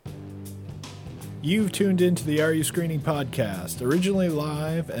You've tuned into the Are You Screening podcast. Originally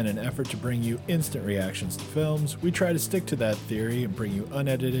live and an effort to bring you instant reactions to films, we try to stick to that theory and bring you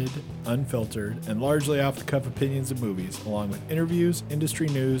unedited, unfiltered, and largely off-the-cuff opinions of movies, along with interviews, industry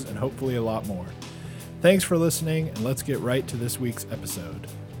news, and hopefully a lot more. Thanks for listening, and let's get right to this week's episode.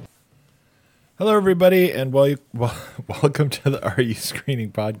 Hello, everybody, and welcome to the Are You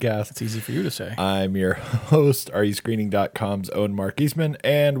Screening podcast. It's easy for you to say. I'm your host, RUScreening.com's own Mark Eastman,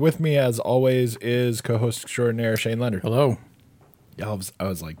 and with me, as always, is co-host extraordinaire Shane Leonard. Hello. Yeah, I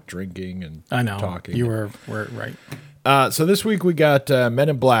was like drinking and I know. talking. You were right. So this week we got Men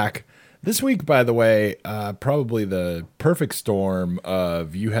in Black. This week, by the way, probably the perfect storm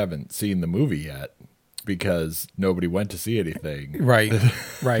of you haven't seen the movie yet, because nobody went to see anything Right.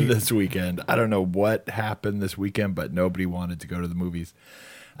 this weekend. I don't know what happened this weekend, but nobody wanted to go to the movies.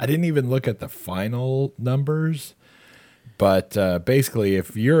 I didn't even look at the final numbers, but basically,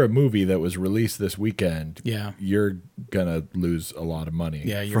 if you're a movie that was released this weekend, Yeah. you're gonna lose a lot of money.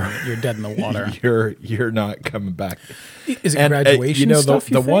 Yeah, you're dead in the water. You're not coming back. Is it And graduation stuff?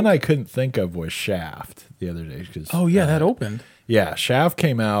 the one I couldn't think of was Shaft the other day. Oh yeah, that opened. Yeah, Shaft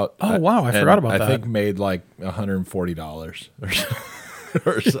came out. Oh, wow, I and forgot about I that. think made like $140 or something. I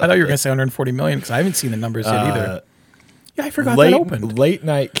thought you were going to say 140 million because I haven't seen the numbers yet either. Yeah, I forgot late, that opened. Late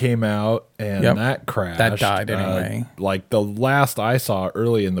Night came out and Yep. that crashed. That died anyway. Like the last I saw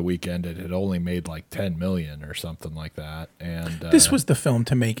early in the weekend, it had only made like 10 million or something like that. And This was the film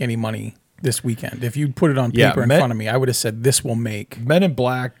to make any money this weekend. If you put it on Yeah, paper in front of me, I would have said this will make. Men in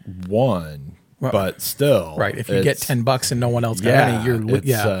Black won, Well, but still, Right. If you get it's- $10 and no one else got Yeah,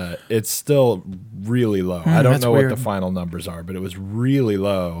 any, it's still really low. I don't that's know weird. what the final numbers are, but it was really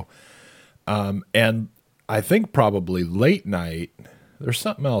low. And I think probably Late Night. There's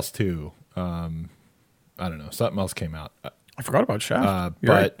something else too. I don't know. Something else came out. I forgot about Shaft.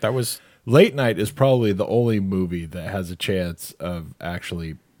 You're but right. That was Late Night is probably the only movie that has a chance of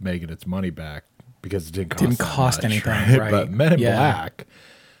actually making its money back because it didn't cost that much, anything. Right. But Men in Yeah.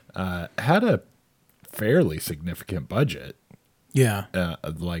 Black had a fairly significant budget. yeah.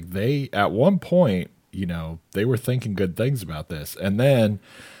 Like they, at one point, they were thinking good things about this. And then,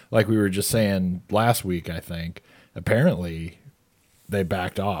 like we were just saying last week, I think, apparently they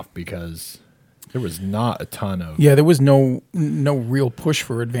backed off because there was not a ton of... Yeah, there was no real push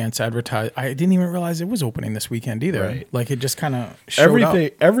for advanced advertising. I didn't even realize it was opening this weekend either. Right. Like it just kind of showed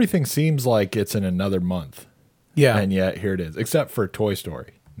up. Everything seems like it's in another month. Yeah, And yet here it is, except for Toy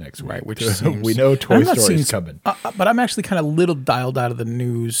Story next week. right. Which seems, we know Toy I'm not Story is seeing- coming. but I'm actually kind of little dialed out of the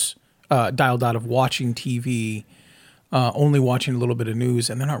news, dialed out of watching TV. Only watching a little bit of news,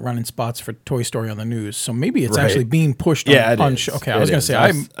 and they're not running spots for Toy Story on the news. So maybe it's Right. actually being pushed. Yeah, on it is. show. Okay, It I was going to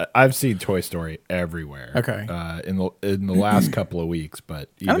is. say I've seen Toy Story everywhere. Okay. In the last couple of weeks, but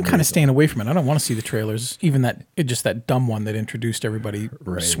I'm even kind of staying away from it. I don't want to see the trailers, even just that dumb one that introduced everybody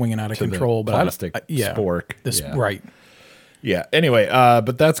Right. swinging out of To the control. But plastic yeah, spork. This Yeah. right. Yeah. Anyway,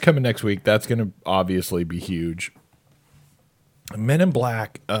 but that's coming next week. That's going to obviously be huge. Men in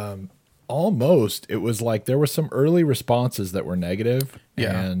Black, almost, it was like there were some early responses that were negative,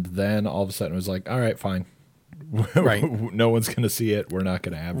 Yeah. and then all of a sudden it was like, all right, fine. Right. No one's going to see it. We're not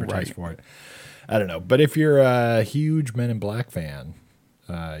going to advertise Right. for it. I don't know. But if you're a huge Men in Black fan,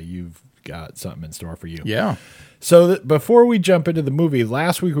 you've got something in store for you. Yeah. So before we jump into the movie,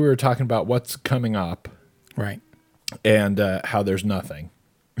 last week we were talking about what's coming up Right. and how there's nothing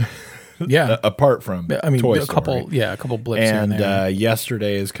Yeah. apart from I mean, Toy a couple blips here and and there.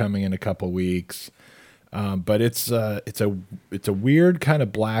 yesterday is coming in a couple weeks, but it's a weird kind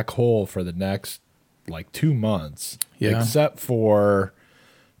of black hole for the next like 2 months, Yeah. except for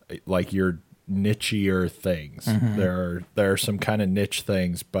like your nichier things. Mm-hmm. There are some kind of niche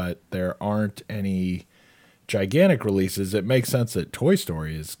things, but there aren't any gigantic releases. It makes sense that Toy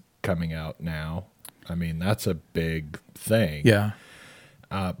Story is coming out now. I mean, that's a big thing. Yeah.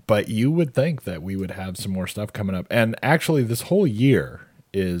 But you would think that we would have some more stuff coming up. And actually, this whole year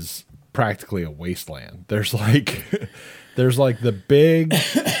is practically a wasteland. There's like the big,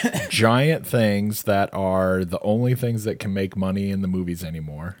 giant things that are the only things that can make money in the movies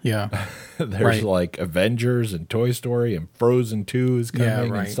anymore. Yeah. There's Right. like Avengers and Toy Story and Frozen 2 is coming Yeah,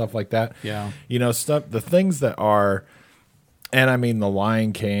 and right. stuff like that. Yeah. The things that are, and I mean, The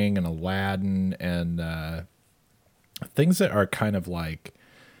Lion King and Aladdin and things that are kind of like,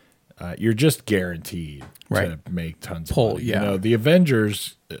 you're just guaranteed Right. to make tons of Pull, money. yeah. The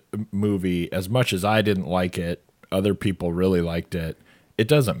Avengers movie, as much as I didn't like it, other people really liked it. It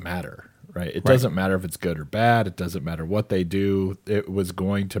doesn't matter, right? It doesn't matter if it's good or bad. It doesn't matter what they do. It was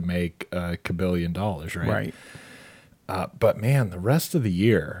going to make $1 billion, right? Right. But man, the rest of the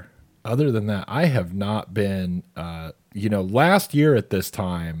year, other than that, I have not been, last year at this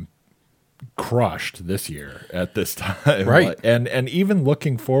time crushed this year at this time. Right. And even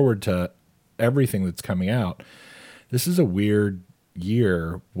looking forward to everything that's coming out, this is a weird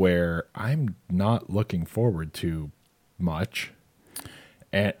year where I'm not looking forward to much.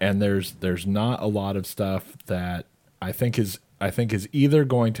 And there's not a lot of stuff that I think is either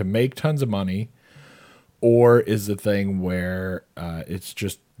going to make tons of money or is the thing where it's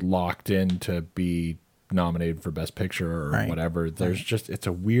just locked in to be nominated for Best Picture or whatever. It's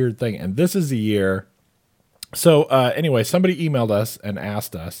a weird thing. And this is the year. So anyway, somebody emailed us and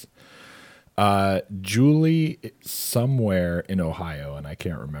asked us, Julie somewhere in Ohio, and I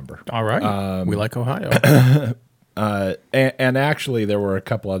can't remember. All right. We like Ohio. And actually there were a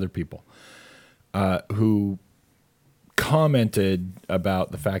couple other people who commented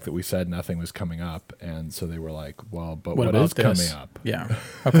about the fact that we said nothing was coming up, and so they were like, well, but what is coming up? Yeah.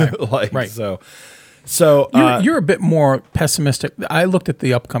 Okay. Right. So you're a bit more pessimistic. I looked at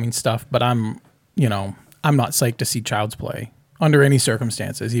the upcoming stuff, but I'm not psyched to see Child's Play under any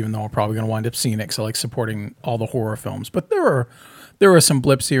circumstances, even though I'm probably going to wind up seeing it, so like supporting all the horror films. But there are some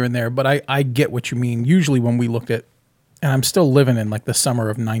blips here and there, but I get what you mean. Usually when we looked at, and I'm still living in like the summer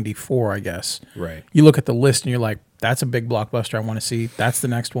of 94, I guess. Right. You look at the list and you're like, that's a big blockbuster I want to see. That's the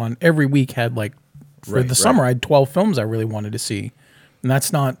next one. Every week had like, for the summer, I had 12 films I really wanted to see. And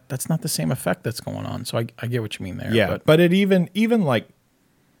that's not the same effect that's going on. So I get what you mean there. Yeah, but it even like,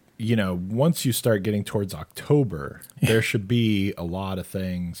 once you start getting towards October, there should be a lot of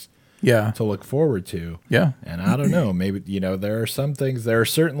things to look forward to. Yeah. And I don't know, maybe, there are some things, there are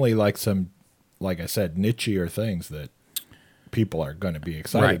certainly like some, like I said, nichier things that people are going to be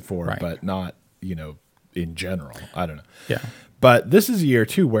excited for, but not, in general. I don't know. Yeah. But this is a year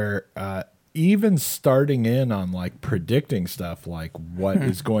too where even starting in on like predicting stuff like what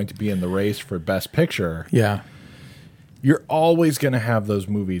is going to be in the race for Best Picture. Yeah. You're always going to have those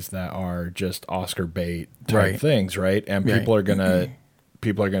movies that are just Oscar bait type things, right? And people are going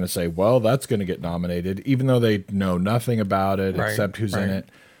to say, well, that's going to get nominated, even though they know nothing about it except who's in it.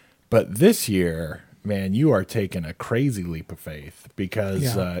 But this year, man, you are taking a crazy leap of faith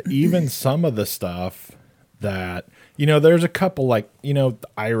because even some of the stuff that, there's a couple like, The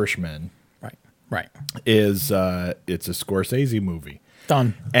Irishman. Right. It's a Scorsese movie.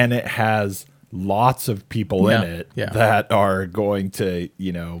 Done. And it has lots of people in it that are going to,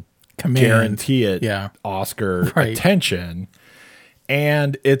 guarantee it Oscar attention.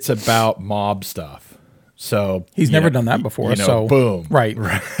 And it's about mob stuff. So he's never done that before. So boom. Right.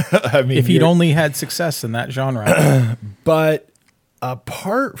 I mean, if he'd only had success in that genre. But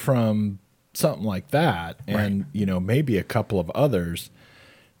apart from something like that, and maybe a couple of others,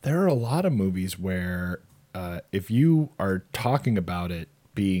 there are a lot of movies where if you are talking about it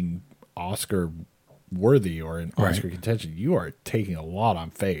being Oscar worthy or in Oscar contention, you are taking a lot on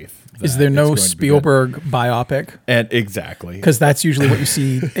faith. Is there no Spielberg biopic? And exactly. Because that's usually what you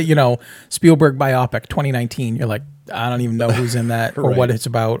see, Spielberg biopic 2019. You're like, I don't even know who's in that or what it's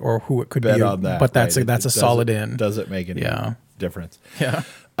about or who it could be. On that, but that's a solid in. Doesn't make any difference. Yeah.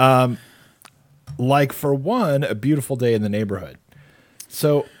 Like for one, A Beautiful Day in the Neighborhood.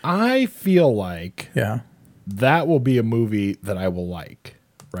 So I feel like that will be a movie that I will like.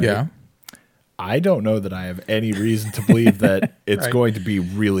 Right? Yeah. I don't know that I have any reason to believe that it's going to be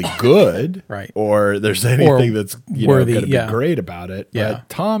really good, or there's anything that's going to be great about it. Yeah. But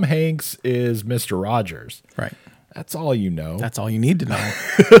Tom Hanks is Mr. Rogers. Right. That's all you know. That's all you need to know.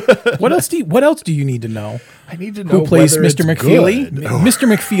 What else do you need to know? I need to know who plays Mr. McFeely. Good.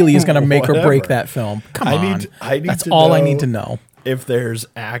 Mr. McFeely is going to make or break that film. Come on. That's all I need to know. If there's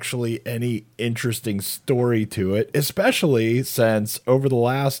actually any interesting story to it, especially since over the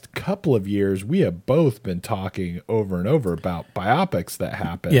last couple of years, we have both been talking over and over about biopics that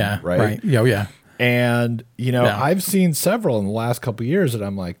happen. Yeah. Right. Yeah. And, I've seen several in the last couple of years that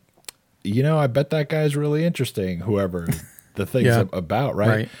I'm like, I bet that guy's really interesting, whoever the thing's about,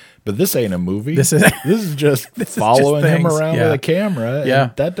 right? But this ain't a movie. This is just following him around with a camera. Yeah.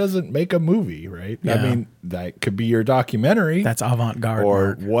 And that doesn't make a movie, right? Yeah. I mean, that could be your documentary. That's avant-garde.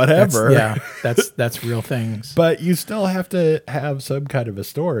 Or whatever. That's real things. But you still have to have some kind of a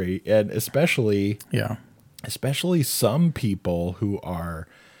story. And especially some people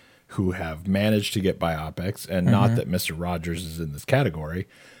who have managed to get biopics, and not that Mr. Rogers is in this category,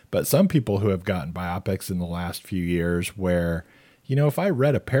 but some people who have gotten biopics in the last few years where, if I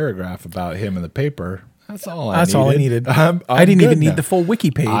read a paragraph about him in the paper, that's all I needed. I didn't even need the full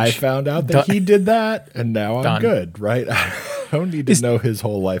wiki page. I found out that he did that, and now I'm good, right? I don't need to know his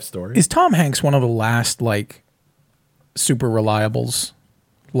whole life story. Is Tom Hanks one of the last, super reliables?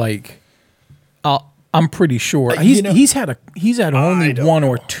 Like, I'm pretty sure you know- he's had only don't one know.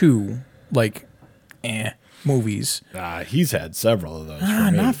 or two like movies. He's had several of those.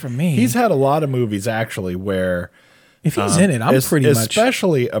 Not for me. He's had a lot of movies actually where If he's in it, I'm pretty much.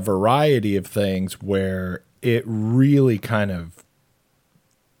 especially a variety of things where it really kind of,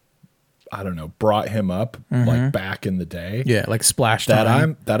 I don't know, brought him up like back in the day. Yeah, like Splash That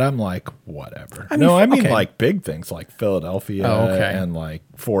Time. I'm like, whatever. I mean, I mean okay. like big things like Philadelphia and like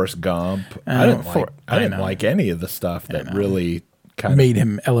Forrest Gump. I didn't like any of the stuff that really kind made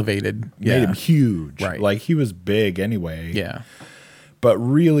him elevated. made him huge. Right. Like he was big anyway. Yeah. But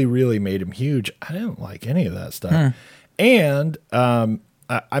really, really made him huge. I didn't like any of that stuff. And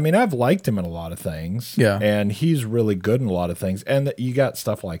I mean, I've liked him in a lot of things. Yeah. And he's really good in a lot of things. And you got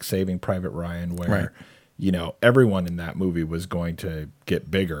stuff like Saving Private Ryan where, Right. you know, everyone in that movie was going to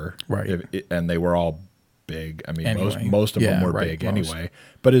get bigger. Right. And they were all big. I mean, Anyway. most of them Yeah, were right, big most. anyway.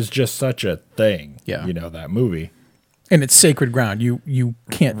 But it's just such a thing, Yeah. you know, that movie. And it's sacred ground. You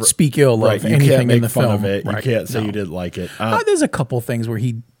can't speak ill Right. of You anything can't make in the fun film. of it. Right. You can't say No. you didn't like it. There's a couple things where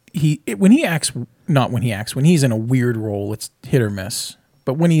when he's in a weird role, it's hit or miss.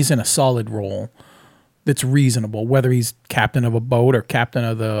 But when he's in a solid role that's reasonable, whether he's captain of a boat or captain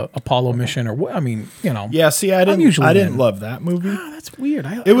of the Apollo mission or what, I mean, you know. Yeah, see, I didn't usually in. love that movie. That's weird.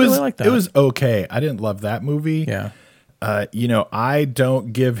 I It was really like that. It was okay. I didn't love that movie. Yeah. You know, I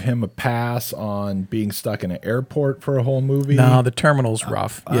don't give him a pass on being stuck in an airport for a whole movie. No, the terminal's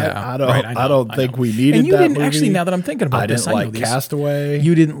rough. Yeah. I don't. Right, I don't think we needed And you that didn't movie. actually. Now that I'm thinking about I this, didn't I know like these. Castaway.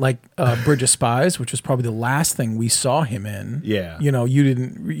 You didn't like Bridge of Spies, which was probably the last thing we saw him in. Yeah. You know, you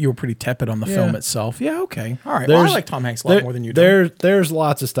didn't. You were pretty tepid on the Yeah. film itself. Yeah. Okay. All right. Well, I like Tom Hanks a lot more than you do. There's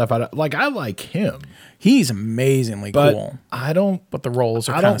lots of stuff I don't like. I like him, He's amazingly but cool. I don't. But the roles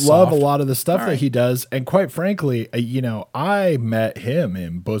are I kind don't of love soft. a lot of the stuff All that right. he does, and quite frankly, you know, I met him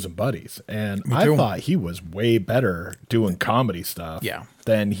in Bosom Buddies, and I too. thought he was way better doing comedy stuff, Yeah.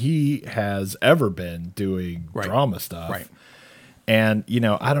 than he has ever been doing Right. drama stuff. Right. And you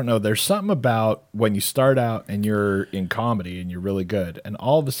know, I don't know. There's something about when you start out and you're in comedy and you're really good, and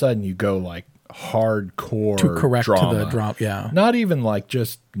all of a sudden you go like hardcore Too correct to drama. the drama. Yeah. Not even like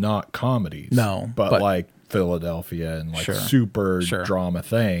just not comedies. No, but but- like Philadelphia and like Sure. super Sure. drama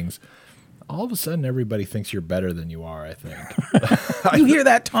things. All of a sudden, everybody thinks you're better than you are. I think. You hear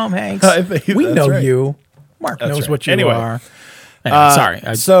that, Tom Hanks? I think we that's know right. you. Mark That's knows right. what you Anyway. are. Anyway,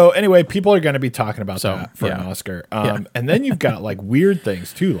 sorry. So anyway, people are going to be talking about So, that for an yeah. Oscar. Yeah. And then you've got like weird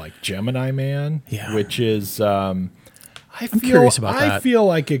things too, like Gemini Man, Yeah. which is I'm curious about I that. feel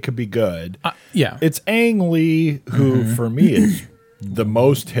like it could be good. Yeah. It's Ang Lee, who for me is the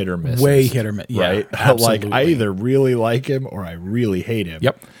most hit or miss. Way hit or miss. Yeah, right? Like I absolutely. either really like him or I really hate him.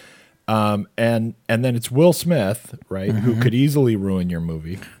 Yep. And then it's Will Smith, right? Who could easily ruin your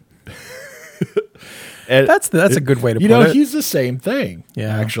movie. And That's a good way to you put know, it. he's the same thing.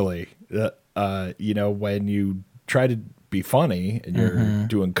 Yeah. Actually, you know, when you try to be funny and you're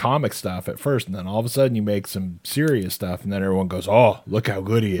doing comic stuff at first, and then all of a sudden you make some serious stuff, and then everyone goes, "Oh, look how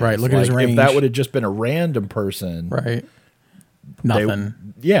good he is!" Right, look at his If range. that would have just been a random person, Right. they- Nothing.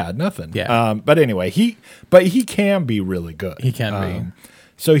 yeah, nothing. Yeah. But anyway, he can be really good. He can be.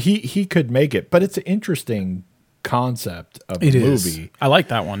 So he could make it, but it's an interesting concept of It a is. movie. I like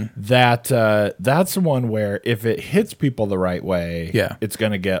that one. That's the one where if it hits people the right way, Yeah. it's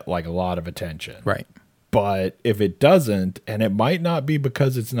going to get like a lot of attention. Right. But if it doesn't, and it might not be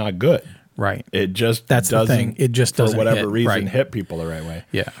because it's not good, Right. it just That's the doesn't, thing. It just doesn't for whatever hit, reason right. hit people the right way.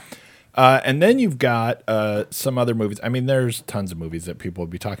 Yeah. And then you've got some other movies. I mean, there's tons of movies that people would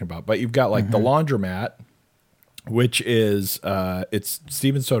be talking about, but you've got like The Laundromat, which is it's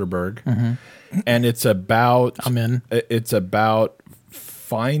Steven Soderbergh, and it's about I'm in. It's about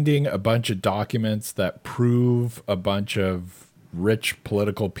finding a bunch of documents that prove a bunch of rich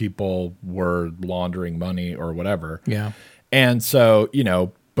political people were laundering money or whatever. Yeah. And so, you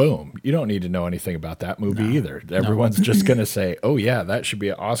know, boom, you don't need to know anything about that movie either. Everyone's just going to say, oh, yeah, that should be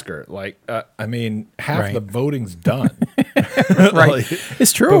an Oscar. Like, I mean, half Right. the voting's done. Right. Like,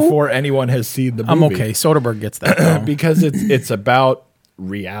 It's true. Before anyone has seen the movie. I'm okay. Soderbergh gets that. though. Because it's about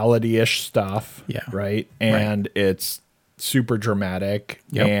reality-ish stuff, Yeah. right? And it's super dramatic,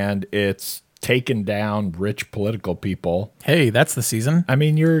 Yep. and it's taken down rich political people. Hey, that's the season. I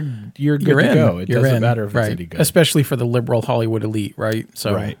mean, you're good You're to in. go. It You're doesn't in. matter if right. it's any good. Especially for the liberal Hollywood elite, right?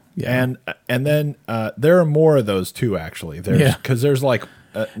 So, Right. Yeah. And then there are more of those too, actually. Yeah. Because there's like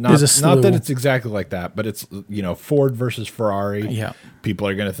not There's a slew. not that it's exactly like that, but it's, you know, Ford versus Ferrari. Yeah. People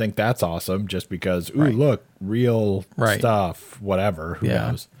are going to think that's awesome just because, ooh, Right. look, real Right. stuff, whatever. Who Yeah.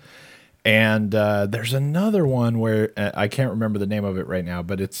 knows? And there's another one where I can't remember the name of it right now,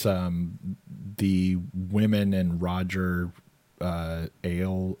 but it's the women and Roger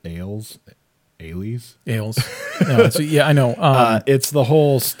Ailes. Ailes. No, yeah, I know. It's the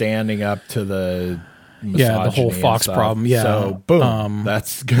whole standing up to the Yeah, the whole misogyny and Fox stuff. problem. Yeah. So boom,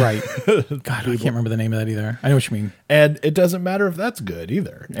 that's good. Right. God, I can't remember the name of that either. I know what you mean. And it doesn't matter if that's good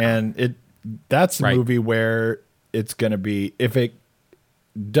either. And that's a Right. movie where it's going to be, if it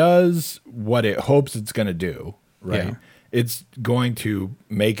does what it hopes it's going to do, right? Yeah. It's going to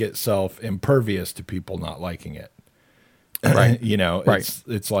make itself impervious to people not liking it. Right. You know, Right.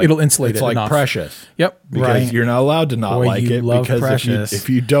 it's like It'll insulate it's it like enough. Precious. Yep. Because Right. you're not allowed to not Boy, like you it, love because Precious. if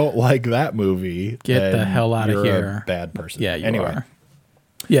you don't like that movie, Get the then hell outta you're here. a bad person. Yeah, you anyway. are.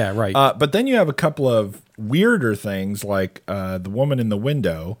 Yeah, right. But then you have a couple of weirder things like The Woman in the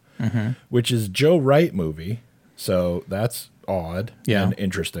Window, which is Joe Wright movie. So that's odd and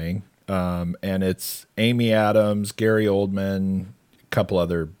interesting. And it's Amy Adams, Gary Oldman, a couple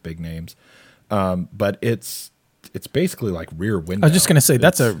other big names. But it's basically like Rear Window. I was just gonna say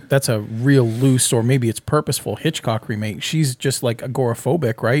that's a real loose, or maybe it's purposeful Hitchcock remake. She's just like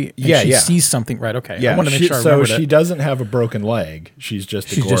agoraphobic, right? And she sees something, right? Okay. Yeah, I want to make sure I so remembered she it. doesn't have a broken leg. She's just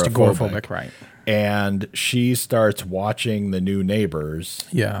agoraphobic, right? And she starts watching the new neighbors.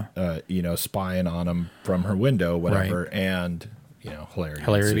 Yeah. Spying on them from her window, whatever, and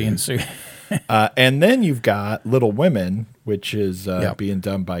hilarity ensues. and then you've got Little Women, which is being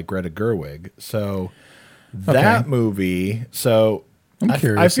done by Greta Gerwig. So that movie, I'm I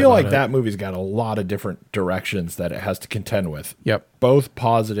curious feel about like it. that movie's got a lot of different directions that it has to contend with. Yep. Both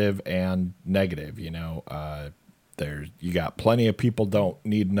positive and negative. You got plenty of people don't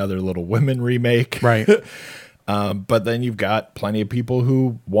need another Little Women remake. Right. But then you've got plenty of people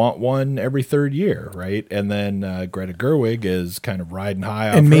who want one every third year, right? And then Greta Gerwig is kind of riding high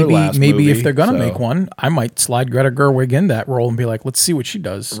off And her last maybe movie, if they're gonna so- make one, I might slide Greta Gerwig in that role and be like, let's see what she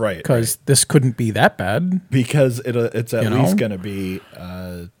does, Right, Because this couldn't be that bad. because it's at You least know? going to be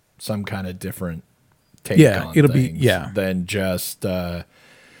some kind of different take Yeah, on it'll be- things yeah. than just It's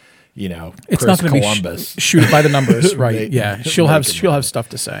Chris not going to Columbus. be shoot it by the numbers, right? Make- Yeah, she'll have making stuff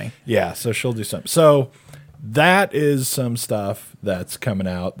to say. Yeah, so she'll do something. So that is some stuff that's coming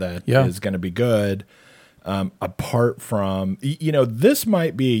out that is going to be good. Apart from, this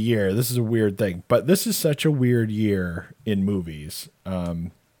might be a year. This is a weird thing, but this is such a weird year in movies.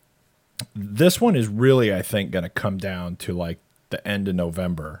 This one is really, I think, going to come down to like the end of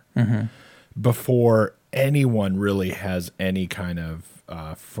November before anyone really has any kind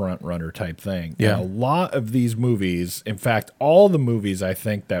of front runner type thing. Yeah. And a lot of these movies, in fact, all the movies I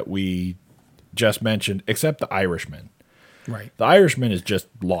think that we just mentioned, except The Irishman. Right. The Irishman is just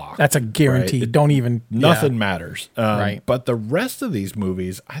locked. That's a guarantee. right? Don't even Nothing matters. Right. But the rest of these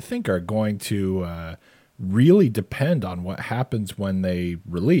movies, I think, are going to really depend on what happens when they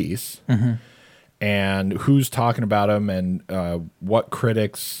release and who's talking about them and what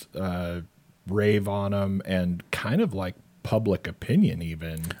critics rave on them, and kind of like public opinion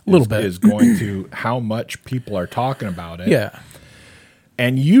even Little bit. is going to how much people are talking about it. Yeah.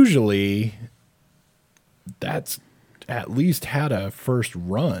 And usually that's at least had a first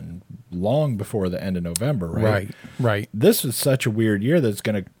run long before the end of November, right? Right. This is such a weird year that it's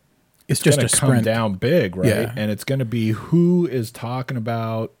going It's just to a come sprint. down big, right? Yeah. And it's going to be who is talking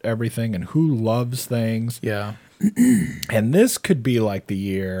about everything and who loves things. Yeah. And this could be like the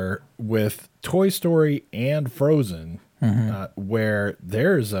year with Toy Story and Frozen, where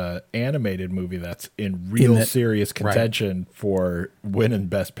there's a animated movie that's in real serious contention for winning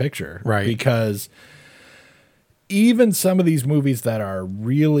Best Picture. Right. Because even some of these movies that are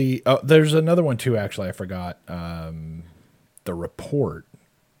really... Oh, there's another one too, actually, I forgot. The Report,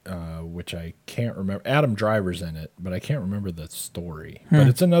 which I can't remember. Adam Driver's in it, but I can't remember the story. But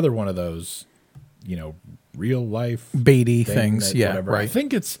it's another one of those, real life Beatty things. that- Yeah. whatever. Right. I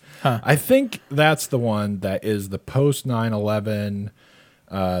think I think that's the one that is the post 9/11.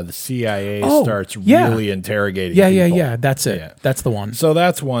 The CIA Oh, starts yeah. really interrogating. Yeah. people. That's it. Yeah. That's the one. So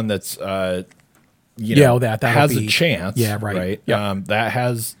that's one that's that'll has a be- chance. yeah, right. Yep. That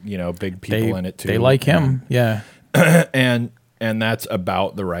has big people in it too. They like him. Yeah. and that's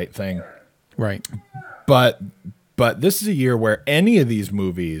about the right thing. Right. But this is a year where any of these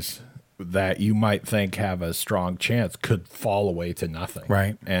movies that you might think have a strong chance could fall away to nothing.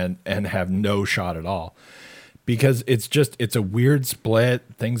 Right. And have no shot at all. Because it's a weird split.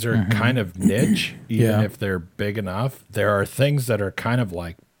 Things are kind of niche, even Yeah. if they're big enough. There are things that are kind of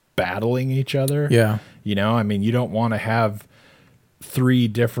like battling each other. Yeah. You don't want to have three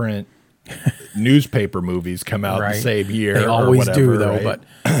different newspaper movies come out the same year. They always or do, whatever, though. right?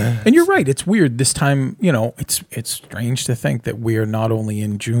 But and you're right. It's weird this time. You know, it's strange to think that we're not only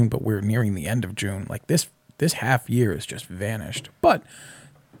in June, but we're nearing the end of June. Like this half year has just vanished. But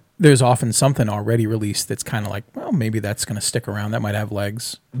there's often something already released that's kind of like, well, maybe that's going to stick around. That might have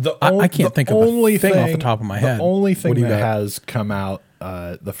legs. I can't think of a thing off the top of my head. The only thing that has come out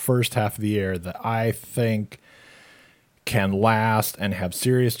the first half of the year that I think can last and have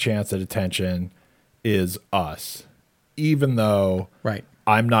serious chance at attention is Us. Even though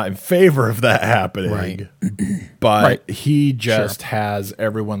I'm not in favor of that happening, but he just has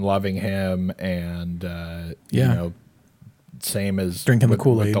everyone loving him, and you know, same as drinking the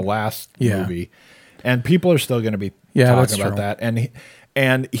Kool-Aid with the last movie, and people are still going to be talking about that.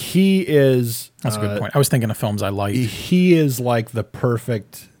 And he is that's a good point. I was thinking of films I like. He is like the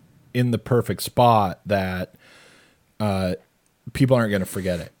perfect spot that people aren't going to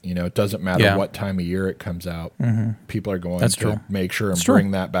forget it. You know, it doesn't matter what time of year it comes out. People are going to make sure and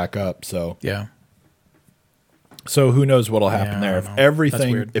bring that back up. So so who knows what'll happen there? If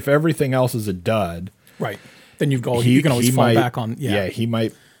everything else is a dud, then you can always fall back on. He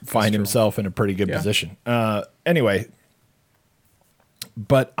might find himself in a pretty good position. Anyway,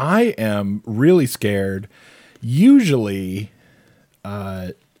 but I am really scared. Usually,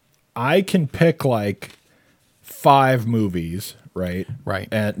 I can pick like 5 movies, right,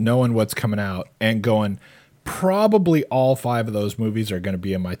 and knowing what's coming out and going, probably all 5 of those movies are going to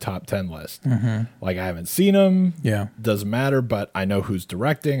be in my top 10 list. Like, I haven't seen them. Doesn't matter, but I know who's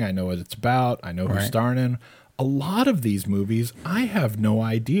directing. I know what it's about. I know who's starring in. A lot of these movies, I have no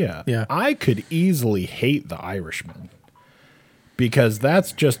idea. I could easily hate The Irishman because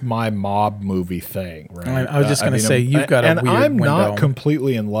that's just my mob movie thing, right? I was just going to say, you've got a weird I'm window. not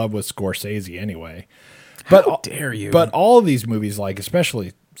completely in love with Scorsese anyway. How dare you? But all of these movies, like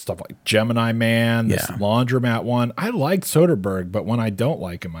especially stuff like Gemini Man, this Laundromat one, I like Soderbergh, but when I don't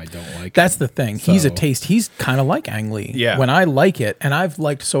like him, I don't like That's him. the thing. He's a taste. He's kind of like Ang Lee. When I like it, and I've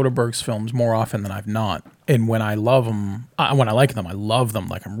liked Soderbergh's films more often than I've not, and when I love them, when I like them, I love them.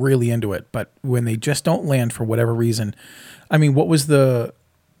 Like, I'm really into it. But when they just don't land for whatever reason, I mean, it was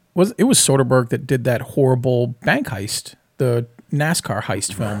Soderbergh that did that horrible bank heist, the NASCAR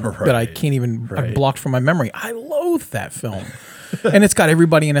heist film that I can't even I've blocked from my memory. I loathe that film. And it's got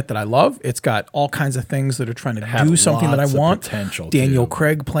everybody in it that I love. It's got all kinds of things that are trying to do something that I want. Daniel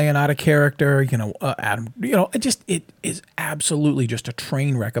Craig playing out of character, Adam, it is absolutely just a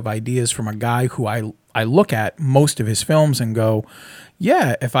train wreck of ideas from a guy who I look at most of his films and go,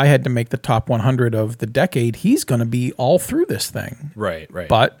 yeah, if I had to make the top 100 of the decade, he's going to be all through this thing. Right.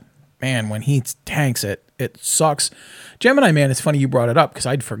 But man, when he tanks it, it sucks. Gemini Man, it's funny you brought it up because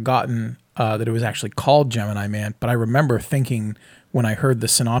I'd forgotten that it was actually called Gemini Man, but I remember thinking when I heard the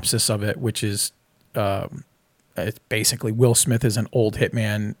synopsis of it, which is it's basically Will Smith is an old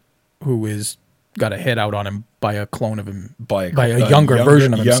hitman who is got a hit out on him by a clone of him, by a younger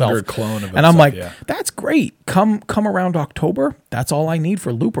version of himself. Clone of and I'm like, that's great. Come around October, that's all I need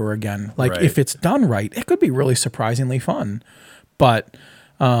for Looper again. Like, if it's done right, it could be really surprisingly fun. But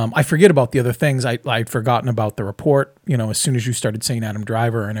I forget about the other things. I'd forgotten about The Report. As soon as you started saying Adam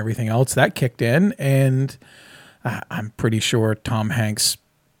Driver and everything else, that kicked in. And I'm pretty sure Tom Hanks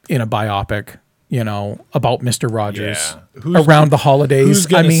in a biopic, about Mr. Rogers around the holidays.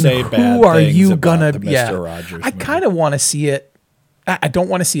 Who are you gonna? I kind of want to see it. I don't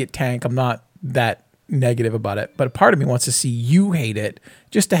want to see it tank. I'm not that negative about it, but a part of me wants to see you hate it,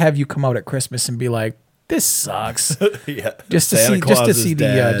 just to have you come out at Christmas and be like, "This sucks." Just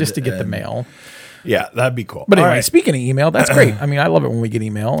to get the mail. Yeah, that'd be cool. But anyway, speaking of email, that's great. I mean, I love it when we get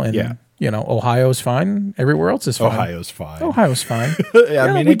email, and Ohio's fine. Everywhere else is fine. Ohio's fine.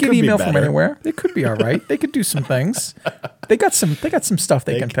 I mean, we get email from anywhere. It could be all right. They could do some things. They got some stuff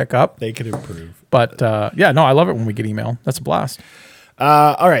they can pick up. They could improve. But I love it when we get email. That's a blast.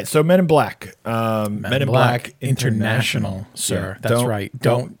 All right, so Men in Black. Men in Black International, sir. That's right.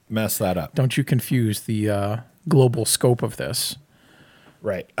 Don't mess that up. Don't you confuse the global scope of this.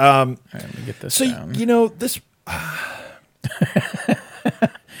 Right. All right, let me get this down. This...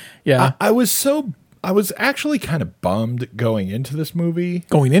 Yeah. I was actually kind of bummed going into this movie.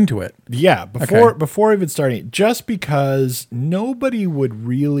 Going into it? Yeah, before even starting, just because nobody would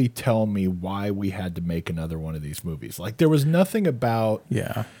really tell me why we had to make another one of these movies. Like, there was nothing about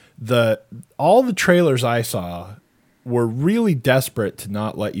all the trailers I saw were really desperate to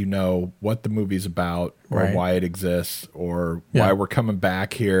not let you know what the movie's about or why it exists or why we're coming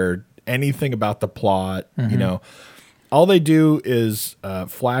back here, anything about the plot, all they do is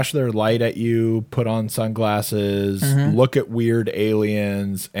flash their light at you, put on sunglasses, look at weird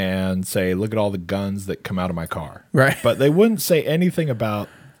aliens, and say, look at all the guns that come out of my car. Right. But they wouldn't say anything about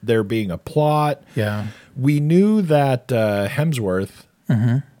there being a plot. Yeah. We knew that Hemsworth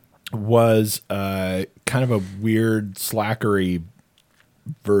was kind of a weird slackery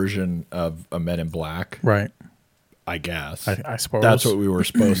version of a Men in Black. Right. I guess. I suppose. That's what we were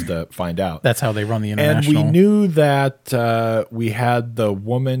supposed to find out. That's how they run the And international. we knew that we had the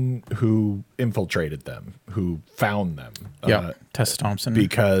woman who infiltrated them, who found them. Tessa Thompson.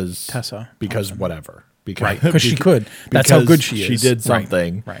 Because Tessa Thompson. Whatever. Because, Right, because she could. That's how good she is. She did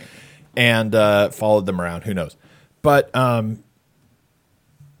something. Right. And followed them around. Who knows?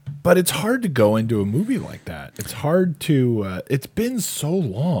 But it's hard to go into a movie like that. It's hard to. It's been so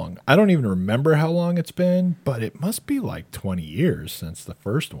long. I don't even remember how long it's been, but it must be like 20 years since the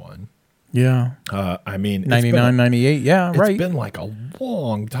first one. Yeah. I mean, 99, 98. Yeah, right. It's been like a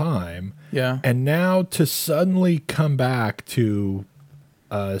long time. Yeah. And now to suddenly come back to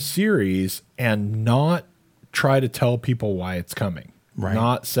a series and not try to tell people why it's coming. Right.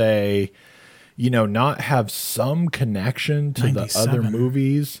 Not say, not have some connection to 97. the other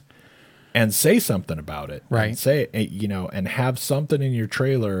movies and say something about it. Right. And say, and have something in your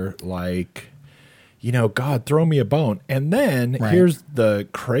trailer like, God, throw me a bone. And then here's the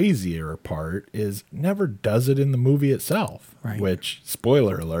crazier part is never does it in the movie itself, which,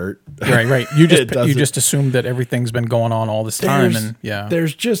 spoiler alert. Right. You just assumed that everything's been going on all this time. And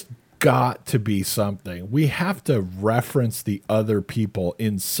there's just got to be something. We have to reference the other people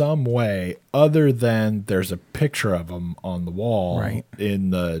in some way other than there's a picture of them on the wall in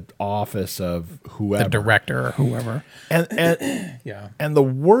the office of whoever. The director or whoever. And yeah. And the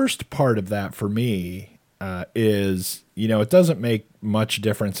worst part of that for me is, it doesn't make much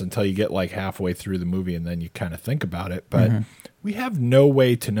difference until you get like halfway through the movie and then you kind of think about it. But we have no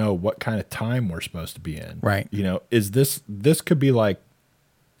way to know what kind of time we're supposed to be in. Right. Is this could be like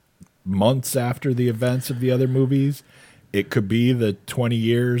months after the events of the other movies. It could be the 20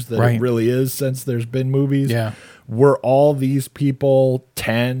 years that it really is since there's been movies. Yeah. Were all these people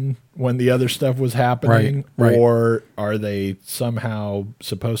 10 when the other stuff was happening? Right. Or are they somehow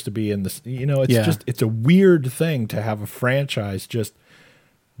supposed to be in this? It's a weird thing to have a franchise just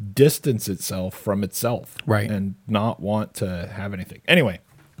distance itself from itself. Right. And not want to have anything. Anyway.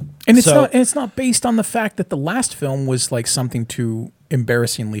 And it's not based on the fact that the last film was like something to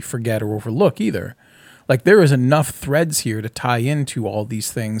embarrassingly forget or overlook either. Like there is enough threads here to tie into all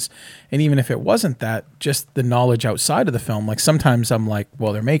these things. And even if it wasn't that, just the knowledge outside of the film, like sometimes I'm like,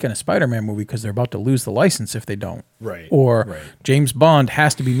 well, they're making a Spider-Man movie because they're about to lose the license if they don't. Right. Or James Bond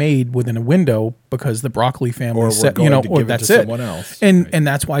has to be made within a window because the Broccoli family said, or that's it. Someone else. And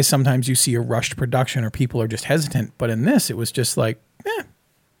that's why sometimes you see a rushed production or people are just hesitant. But in this, it was just like,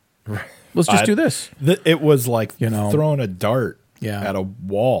 let's just do this. It was like throwing a dart at a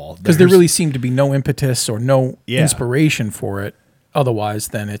wall. Because there really seemed to be no impetus or no inspiration for it. Otherwise,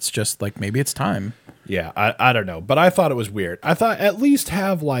 then it's just like maybe it's time. Yeah, I don't know. But I thought it was weird. I thought at least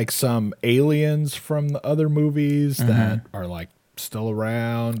have like some aliens from the other movies that are like still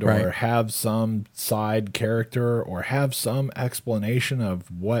around or have some side character or have some explanation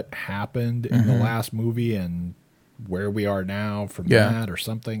of what happened in the last movie and where we are now from that or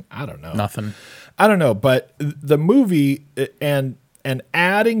something. I don't know. Nothing. I don't know. But the movie and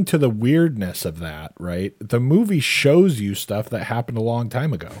adding to the weirdness of that, right? The movie shows you stuff that happened a long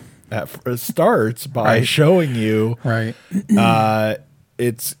time ago. It starts by showing you. Right.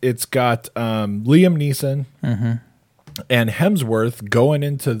 It's got Liam Neeson and Hemsworth going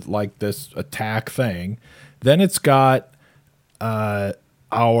into like this attack thing. Then it's got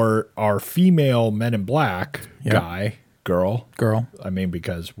our female Men in Black girl. I mean,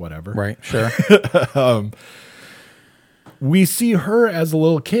 because whatever. Right. Sure. We see her as a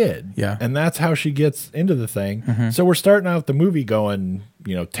little kid. Yeah. And that's how she gets into the thing. So we're starting out the movie going,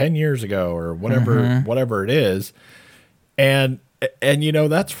 10 years ago or whatever it is. And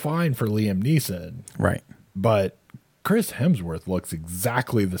that's fine for Liam Neeson. Right. But Chris Hemsworth looks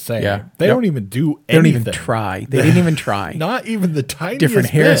exactly the same. Yeah. They don't even do anything. They don't even try. They didn't even try. Not even the tiniest different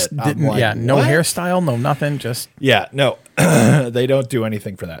hair. bit. No hairstyle, no nothing. Just no. They don't do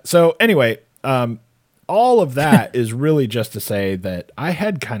anything for that. So anyway, all of that is really just to say that I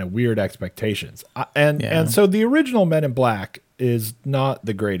had kind of weird expectations, and so the original Men in Black is not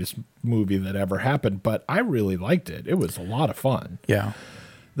the greatest movie that ever happened, but I really liked it. It was a lot of fun. Yeah.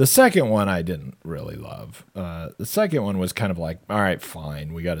 The second one I didn't really love. The second one was kind of like, all right,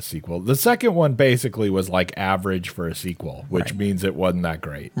 fine, we got a sequel. The second one basically was like average for a sequel, which means it wasn't that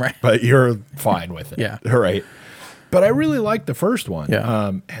great. Right. But you're fine with it. Yeah. Right. But I really liked the first one.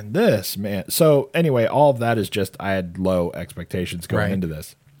 Yeah. And this, man. So anyway, all of that is just I had low expectations going into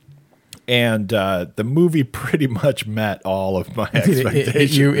this. And the movie pretty much met all of my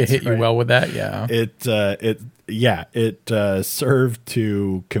expectations. It hit you well with that, yeah. It served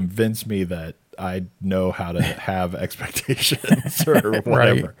to convince me that I know how to have expectations or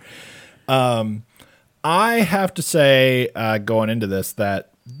whatever. I have to say, going into this,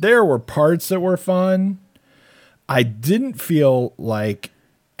 that there were parts that were fun. I didn't feel like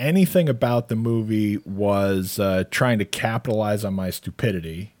anything about the movie was trying to capitalize on my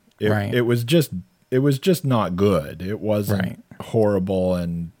stupidity. It was just not good. It wasn't horrible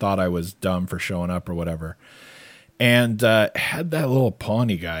and thought I was dumb for showing up or whatever. And had that little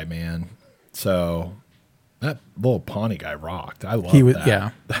Pawnee guy, man. So that little Pawnee guy rocked. I love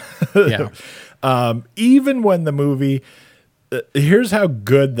that. Yeah. Even when the movie, here's how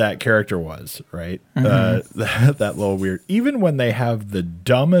good that character was, right? That little weird. Even when they have the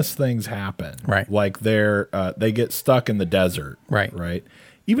dumbest things happen, like they get stuck in the desert, right?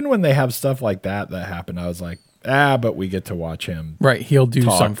 Even when they have stuff like that happen, I was like, but we get to watch him, He'll do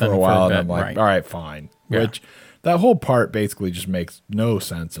talk something for a while, and I'm like, all right, fine. Yeah. Which that whole part basically just makes no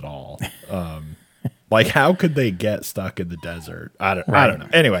sense at all. Like, how could they get stuck in the desert? I don't know.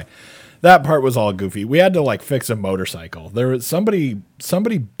 Anyway. That part was all goofy. We had to like fix a motorcycle. There was somebody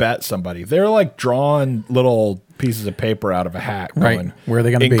bet somebody. They're like drawing little pieces of paper out of a hat. Going, where are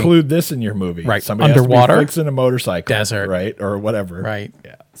they going to be? Include this in your movie. Somebody Underwater, has to be fixing a motorcycle, desert, right, or whatever.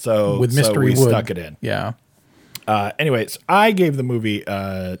 Yeah. So with Mystery we Wood. stuck it in. Yeah. Anyways, I gave the movie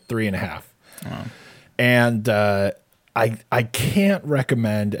 3.5, and I can't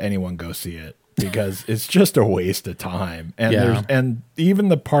recommend anyone go see it. Because it's just a waste of time, and and even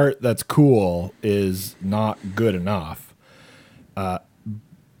the part that's cool is not good enough.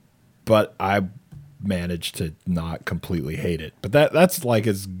 But I managed to not completely hate it. But that's like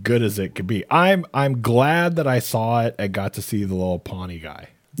as good as it could be. I'm glad that I saw it and got to see the little Pawnee guy.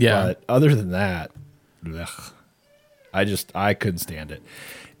 Yeah. But other than that, I couldn't stand it.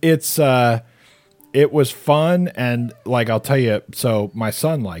 It was fun, and like I'll tell you, so my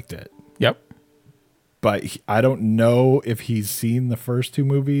son liked it. Yep. But I don't know if he's seen the first two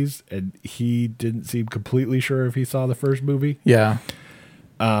movies, and he didn't seem completely sure if he saw the first movie. Yeah.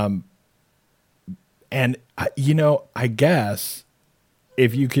 And, I guess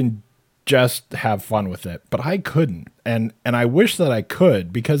if you can just have fun with it, but I couldn't. And I wish that I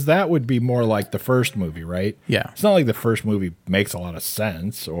could, because that would be more like the first movie, right? Yeah. It's not like the first movie makes a lot of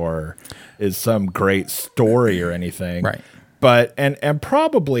sense or is some great story or anything. Right. But and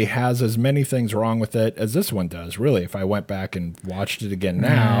probably has as many things wrong with it as this one does. Really, if I went back and watched it again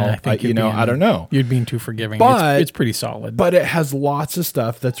now, I don't know. You'd be too forgiving. But it's pretty solid. But it has lots of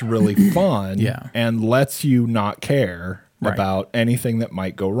stuff that's really fun, and lets you not care about anything that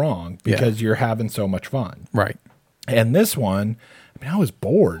might go wrong because you're having so much fun. Right. And this one, I was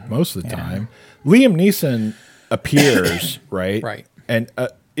bored most of the time. Liam Neeson appears, right? Right. And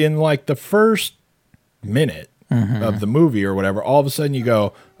in like the first minute of the movie or whatever, all of a sudden you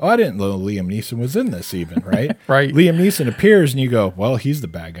go, oh, I didn't know Liam Neeson was in this even, right? Right. Liam Neeson appears and you go, well, he's the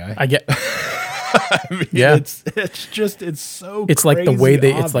bad guy. I get it's so it's like the way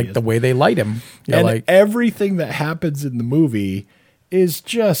they light him. And like everything that happens in the movie is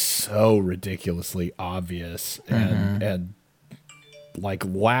just so ridiculously obvious and like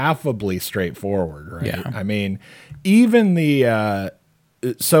laughably straightforward, right? Yeah. I mean, even the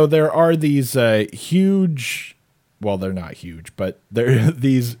so there are these huge, well, they're not huge, but they're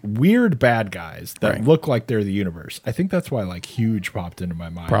these weird bad guys that look like they're the universe. I think that's why like huge popped into my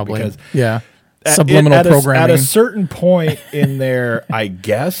mind. Probably. Because subliminal programming. At a certain point in their, I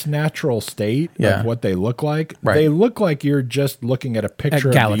guess, natural state of what they look like, they look like you're just looking at a picture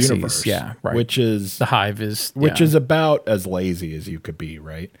of galaxies, the universe. yeah, right. Which is the Hive is is about as lazy as you could be,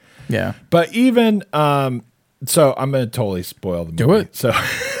 right? Yeah. But even so I'm going to totally spoil the movie. Do it. So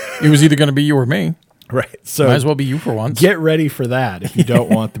it was either going to be you or me. Right. So might as well be you for once. Get ready for that if you don't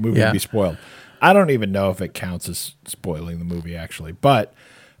want the movie to be spoiled. I don't even know if it counts as spoiling the movie actually, but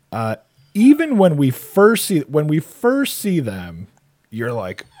even when we first see them, you're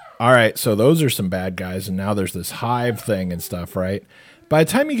like, all right, so those are some bad guys, and now there's this Hive thing and stuff, right? By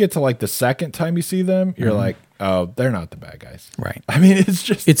the time you get to like the second time you see them, you're like, oh, they're not the bad guys, right? I mean,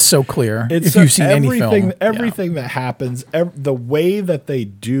 it's so clear. If you've seen any film, everything that happens, the way that they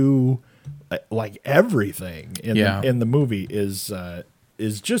do, like everything in the movie is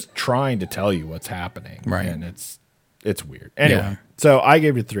just trying to tell you what's happening, right? And it's weird. Anyway, so I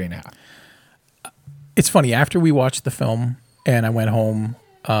gave it 3.5. It's funny, after we watched the film and I went home,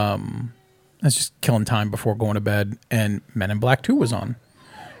 I was just killing time before going to bed, and Men in Black 2 was on.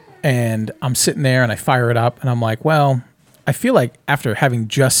 And I'm sitting there and I fire it up and I'm like, well, I feel like after having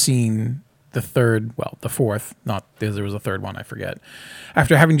just seen the fourth, not there was a third one, I forget.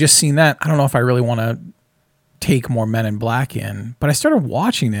 After having just seen that, I don't know if I really want to take more Men in Black in, but I started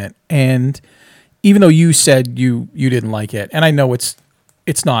watching it, and even though you said you didn't like it, and I know it's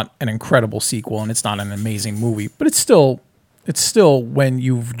not an incredible sequel and it's not an amazing movie, but it's still when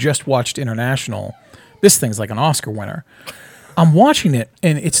you've just watched International, this thing's like an Oscar winner. I'm watching it,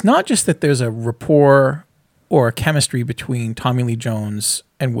 and it's not just that there's a rapport or a chemistry between Tommy Lee Jones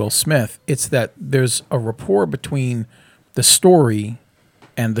and Will Smith. It's that there's a rapport between the story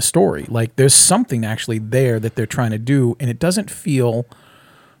and the story. Like, there's something actually there that they're trying to do, and it doesn't feel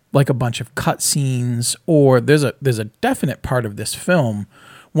like a bunch of cutscenes, or there's a definite part of this film.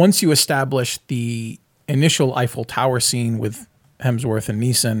 Once you establish the initial Eiffel Tower scene with Hemsworth and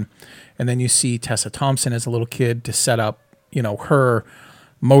Neeson, and then you see Tessa Thompson as a little kid to set up, her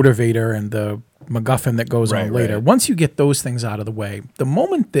motivator and the MacGuffin that goes on later. Right. Once you get those things out of the way, the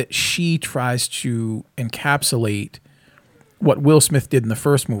moment that she tries to encapsulate what Will Smith did in the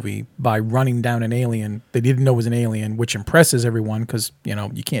first movie by running down an alien they didn't know was an alien, which impresses everyone because,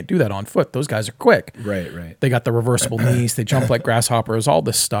 you can't do that on foot. Those guys are quick. Right. They got the reversible knees. They jump like grasshoppers, all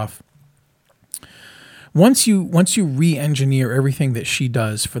this stuff. Once you re-engineer everything that she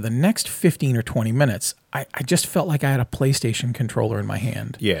does for the next 15 or 20 minutes, I just felt like I had a PlayStation controller in my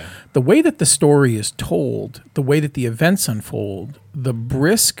hand. Yeah. The way that the story is told, the way that the events unfold, the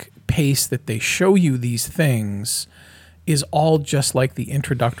brisk pace that they show you these things is all just like the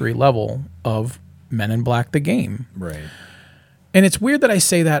introductory level of Men in Black the game. Right. And it's weird that I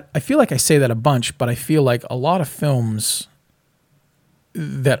say that. I feel like I say that a bunch, but I feel like a lot of films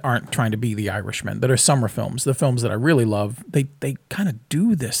that aren't trying to be The Irishman, that are summer films, the films that I really love, they kind of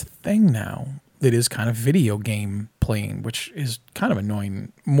do this thing now that is kind of video game playing, which is kind of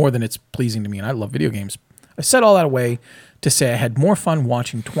annoying more than it's pleasing to me, and I love video games. I said all that away to say I had more fun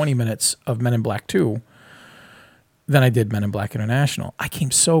watching 20 minutes of Men in Black 2 than I did Men in Black International. I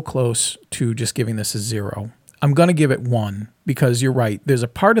came so close to just giving this a 0. I'm going to give it 1 because you're right. There's a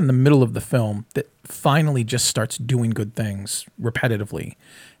part in the middle of the film that finally just starts doing good things repetitively.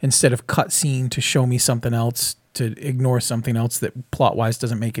 Instead of cutscene to show me something else, to ignore something else that plot-wise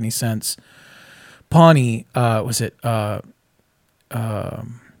doesn't make any sense. Pawnee, Kumail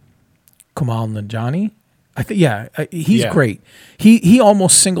Nanjiani? He's great. He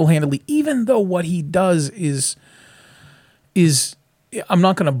almost single-handedly, even though what he does is I'm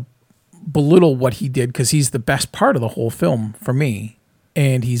not going to belittle what he did because he's the best part of the whole film for me,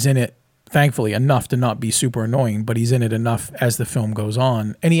 and he's in it thankfully enough to not be super annoying, but he's in it enough as the film goes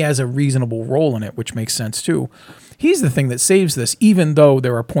on, and he has a reasonable role in it, which makes sense too. He's the thing that saves this, even though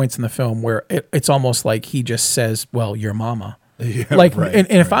there are points in the film where it's almost like he just says, well, your mama. Yeah, like, right, and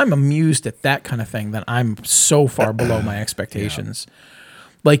if I'm amused at that kind of thing, then I'm so far below my expectations. Yeah.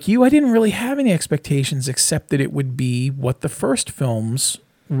 Like you, I didn't really have any expectations except that it would be what the first films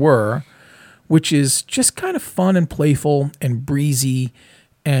were, which is just kind of fun and playful and breezy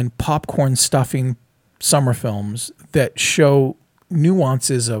and popcorn stuffing summer films that show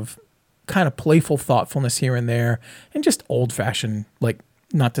nuances of kind of playful thoughtfulness here and there and just old-fashioned, like,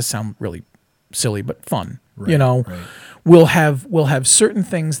 not to sound really silly, but fun. Right, right. We'll have certain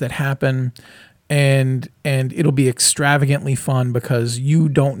things that happen and it'll be extravagantly fun because you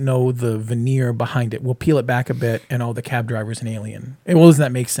don't know the veneer behind it. We'll peel it back a bit and the cab driver's an alien. Well, doesn't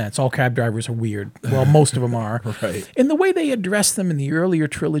that make sense? All cab drivers are weird. Well, most of them are. Right. And the way they address them in the earlier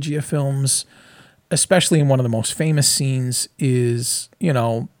trilogy of films, especially in one of the most famous scenes, is,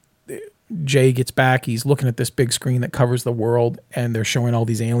 Jay gets back, he's looking at this big screen that covers the world, and they're showing all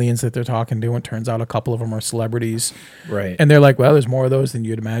these aliens that they're talking to, and turns out a couple of them are celebrities. Right. And they're like, well, there's more of those than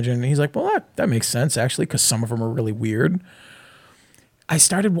you'd imagine. And he's like, well, that makes sense, actually, because some of them are really weird. I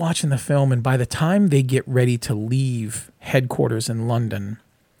started watching the film, and by the time they get ready to leave headquarters in London,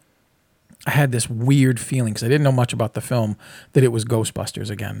 I had this weird feeling, because I didn't know much about the film, that it was Ghostbusters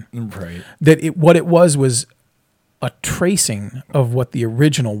again. Right. That what it was a tracing of what the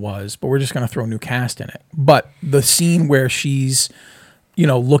original was, but we're just going to throw new cast in it. But the scene where she's,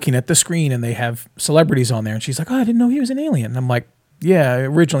 looking at the screen and they have celebrities on there and she's like, oh, I didn't know he was an alien. And I'm like, yeah,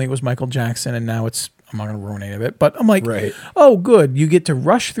 originally it was Michael Jackson and now it's, I'm not going to ruin any of it, but I'm like, right. Oh, good. You get to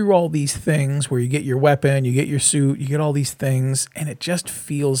rush through all these things where you get your weapon, you get your suit, you get all these things, and it just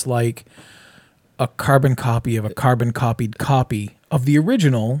feels like a carbon copy of a carbon copied copy of the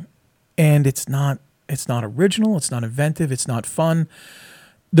original, and it's not original, it's not inventive, it's not fun.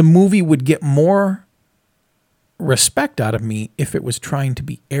 The movie would get more respect out of me if it was trying to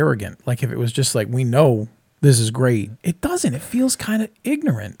be arrogant. Like if it was just like, we know this is great. It doesn't. It feels kind of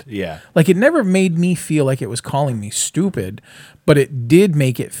ignorant. Yeah. Like it never made me feel like it was calling me stupid, but it did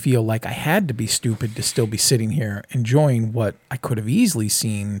make it feel like I had to be stupid to still be sitting here enjoying what I could have easily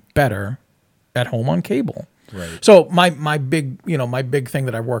seen better at home on cable. Right. So my big thing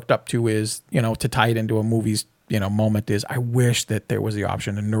that I worked up to is, to tie it into a movie's, moment is I wish that there was the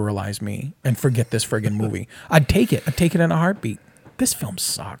option to neuralize me and forget this friggin' movie. I'd take it. I'd take it in a heartbeat. This film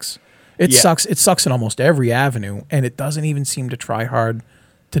sucks. It sucks. It sucks in almost every avenue, and it doesn't even seem to try hard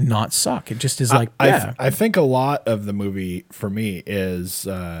to not suck. It just is like, I think a lot of the movie for me is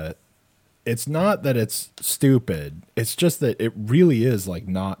it's not that it's stupid. It's just that it really is like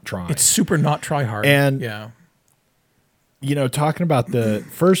not trying. It's super not try hard. And talking about the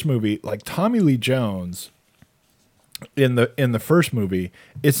first movie, like Tommy Lee Jones in the first movie,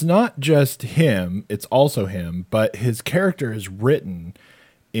 it's not just him, it's also him, but his character is written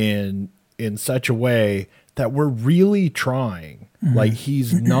in such a way that we're really trying. Mm-hmm. Like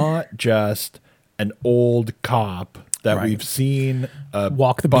he's not just an old cop that we've seen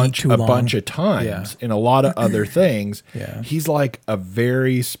walk the bunch a bunch of times in a lot of other things. He's like a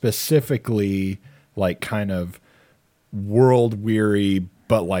very specifically like kind of world weary,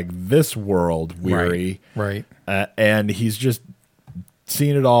 but like this world weary. Right. And he's just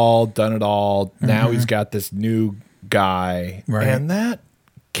seen it all, done it all. Mm-hmm. Now he's got this new guy. Right. And that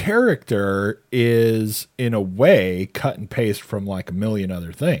character is in a way cut and paste from like a million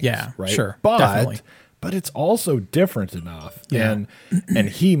other things. Yeah, right. Sure. But definitely. But it's also different enough. Yeah. And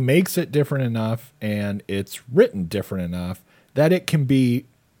he makes it different enough and it's written different enough that it can be,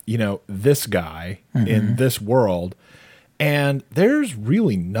 this guy in this world. And there's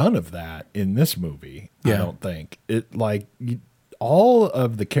really none of that in this movie. I don't think it all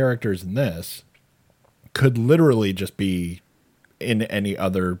of the characters in this could literally just be in any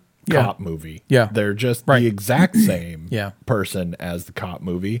other cop movie. Yeah. They're just the exact same person as the cop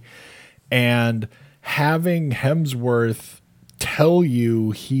movie. And having Hemsworth tell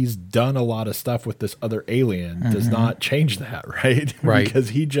you he's done a lot of stuff with this other alien does not change that, right? Right. Because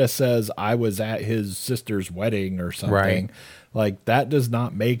he just says, I was at his sister's wedding or something. Right. Like that does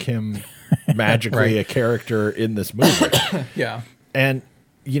not make him magically a character in this movie. Yeah. And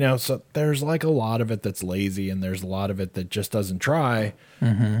so there's like a lot of it that's lazy and there's a lot of it that just doesn't try,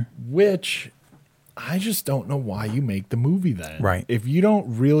 which I just don't know why you make the movie then. Right. If you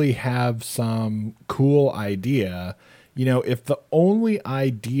don't really have some cool idea, if the only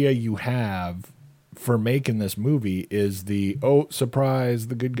idea you have for making this movie is surprise,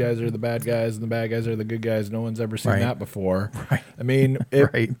 the good guys are the bad guys and the bad guys are the good guys. No one's ever seen that before. Right. I mean,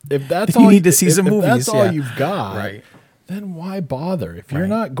 if that's you all need to see some movies, that's all you've got, then why bother? If you're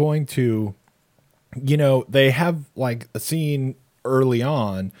not going to, they have like a scene early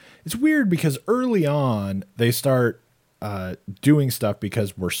on. It's weird because early on they start doing stuff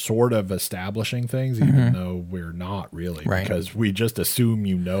because we're sort of establishing things, even though we're not really, because we just assume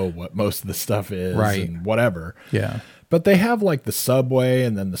what most of the stuff is and whatever. Yeah. But they have like the subway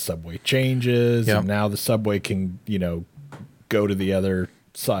and then the subway changes and now the subway can, go to the other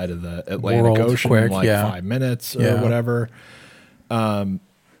side of the Atlantic Ocean in like 5 minutes or whatever. And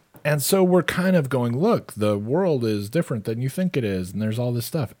so we're kind of going, look, the world is different than you think it is. And there's all this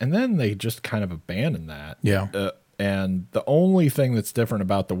stuff. And then they just kind of abandon that. Yeah. And the only thing that's different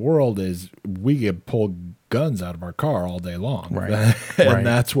about the world is we get pull guns out of our car all day long. Right. And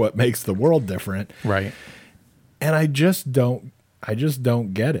that's what makes the world different. Right. And I just don't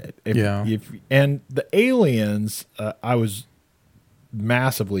get it. And the aliens, I was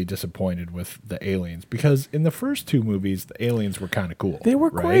massively disappointed with the aliens because in the first two movies, the aliens were kind of cool. They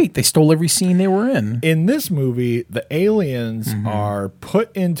were great. They stole every scene they were in. In this movie, the aliens are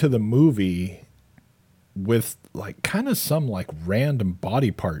put into the movie with like kind of some like random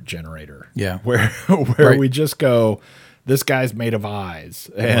body part generator. Yeah. Where we just go, this guy's made of eyes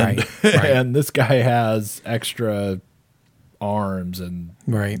and and this guy has extra arms and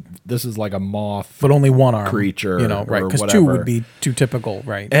this is like a moth, but only one arm creature, because two would be too typical,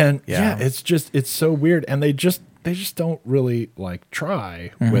 right? And it's so weird, and they just don't really like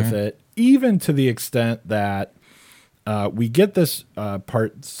try with it, even to the extent that we get this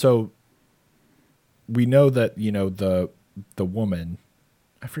part. So we know that the woman,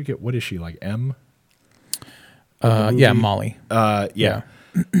 I forget, what is she, like M? Molly. Yeah.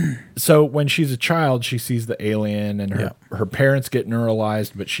 So when she's a child, she sees the alien and her parents get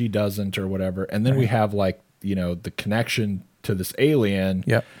neuralized, but she doesn't or whatever. And then we have like, the connection to this alien.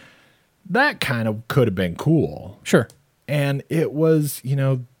 Yep. That kind of could have been cool. Sure. And it was,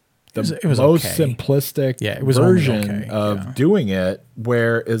 It was most okay. simplistic Yeah, it was only version okay, of yeah. doing it,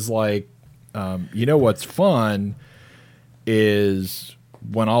 where is like, what's fun is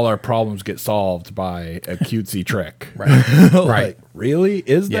when all our problems get solved by a cutesy trick. Right. Like, Right. really?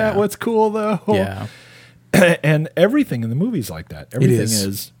 Is that Yeah. what's cool though? Yeah. And everything in the movie's like that. Everything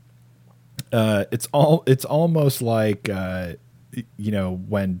is it's almost like when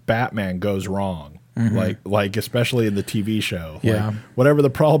Batman goes wrong. Like especially in the TV show. Yeah. Like, whatever the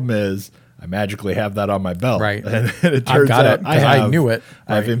problem is, I magically have that on my belt. Right. And it I've turns got out it, 'cause I knew it.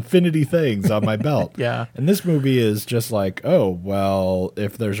 I have Right. infinity things on my belt. Yeah. And this movie is just like, oh, well,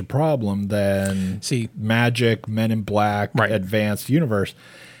 if there's a problem, then See. magic, Men in Black, Right. advanced universe.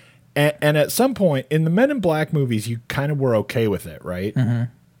 And at some point in the Men in Black movies, you kind of were okay with it, right?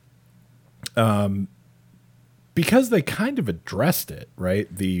 Because they kind of addressed it, right?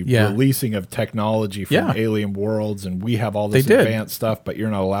 The Yeah. releasing of technology from Yeah. alien worlds, and we have all this They did. advanced stuff, but you're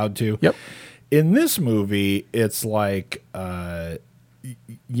not allowed to. Yep. In this movie, it's like, if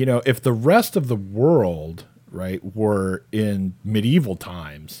the rest of the world, right, were in medieval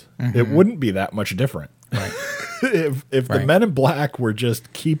times, it wouldn't be that much different. Right. if the Right. Men in Black were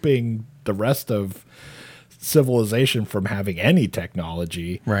just keeping the rest of civilization from having any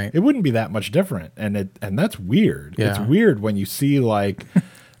technology, Right. it wouldn't be that much different. And that's weird. Yeah. It's weird when you see like,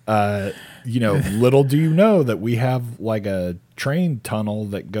 little do you know that we have like a train tunnel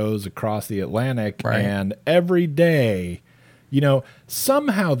that goes across the Atlantic, Right. and every day,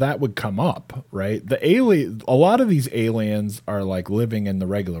 somehow that would come up, right? A lot of these aliens are like living in the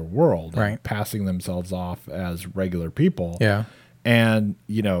regular world, and Right. passing themselves off as regular people. Yeah. And,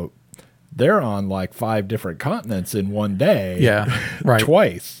 they're on like 5 different continents in one day. Yeah. Right.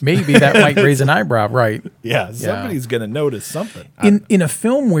 Twice. Maybe that might raise an eyebrow. Right. Yeah. Somebody's going to notice something. In a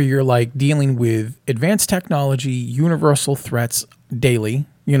film where you're like dealing with advanced technology, universal threats daily,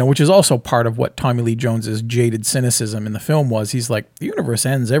 which is also part of what Tommy Lee Jones's jaded cynicism in the film was. He's like, the universe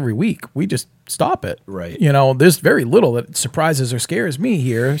ends every week. We just stop it. Right. There's very little that surprises or scares me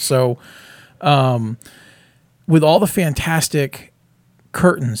here. So, with all the fantastic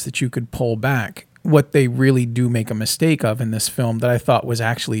curtains that you could pull back, what they really do make a mistake of in this film that I thought was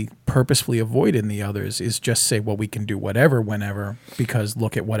actually purposefully avoided in the others is just say, well, we can do whatever, whenever, because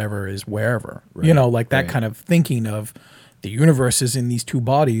look at whatever is wherever. Right, Like that right. kind of thinking of the universe is in these 2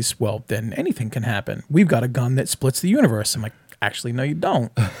 bodies. Well, then anything can happen. We've got a gun that splits the universe. I'm like, actually, no, you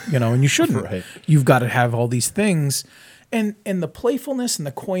don't. And you shouldn't. Right. You've got to have all these things. And the playfulness and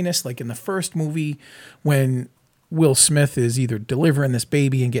the coyness, like in the first movie when Will Smith is either delivering this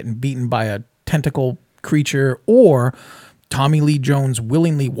baby and getting beaten by a tentacle creature, or Tommy Lee Jones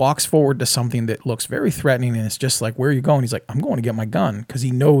willingly walks forward to something that looks very threatening, and it's just like, where are you going? He's like, I'm going to get my gun, because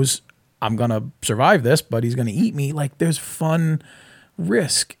he knows I'm going to survive this, but he's going to eat me. Like, there's fun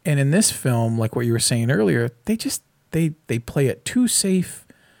risk. And in this film, like what you were saying earlier, they play it too safe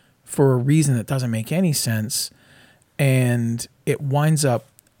for a reason that doesn't make any sense, and it winds up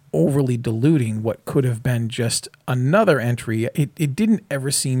overly diluting what could have been just another entry. It didn't ever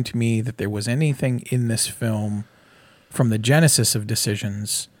seem to me that there was anything in this film from the genesis of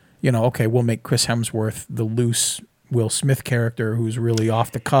decisions. Okay, we'll make Chris Hemsworth the loose Will Smith character who's really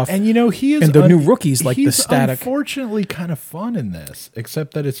off the cuff. And he is, and the new rookies, like the he's static. unfortunately kind of fun in this,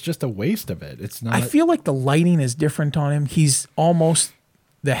 except that it's just a waste of it. It's not. I feel like the lighting is different on him. He's almost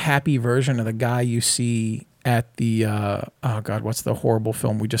the happy version of the guy you see at the what's the horrible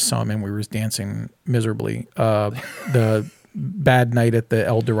film we just saw him in? We were dancing miserably. The Bad Night at the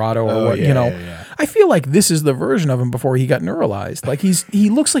El Dorado, or what? Yeah. I feel like this is the version of him before he got neuralized. Like he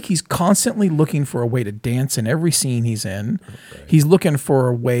looks like he's constantly looking for a way to dance in every scene he's in. Right. He's looking for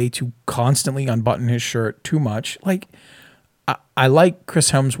a way to constantly unbutton his shirt too much. Like I like Chris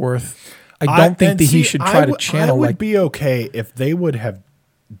Hemsworth. I don't think that he should try to channel. I would be okay if they would have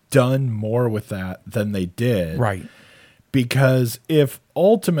done more with that than they did. Right. Because if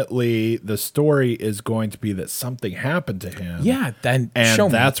ultimately the story is going to be that something happened to him. Yeah, then and show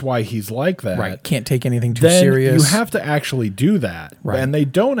me. that's why he's like that. Right. Can't take anything too then serious. You have to actually do that. Right. And they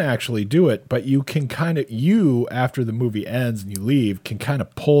don't actually do it, but you can after the movie ends and you leave, can kind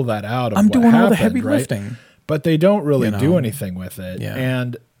of pull that out of I'm what doing happened, all the heavy right? lifting. But they don't really do anything with it. Yeah.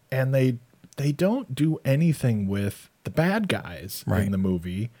 And they don't do anything with the bad guys Right. in the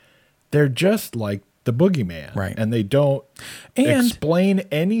movie. They're just like the boogeyman. Right. And they don't And- explain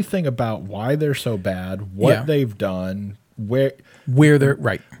anything about why they're so bad, what they've done, where they're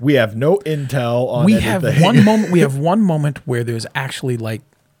right. we have no intel on We anything. have one moment. We have one moment where there's actually like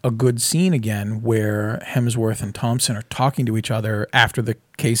a good scene again where Hemsworth and Thompson are talking to each other after the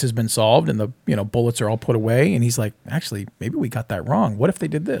case has been solved and the bullets are all put away, and he's like, actually, maybe we got that wrong. What if they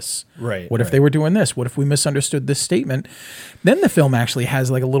did this? Right. What if they were doing this? What if we misunderstood this statement? Then the film actually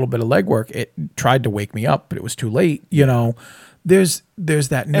has like a little bit of legwork. It tried to wake me up, but it was too late. There's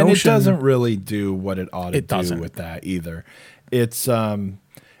that notion, and it doesn't really do what it ought to It doesn't. do with that either. It's kind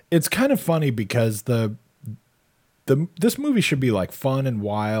of funny because this movie should be like fun and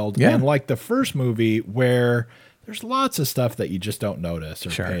wild, and like the first movie where there's lots of stuff that you just don't notice or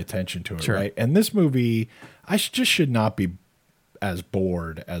pay attention to it, right? And this movie, I just should not be as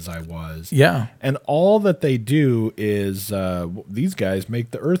bored as I was. Yeah. And all that they do is these guys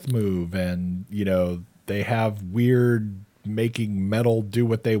make the earth move, and they have weird making metal do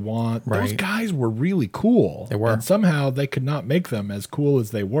what they want. Right. Those guys were really cool. They were. And somehow they could not make them as cool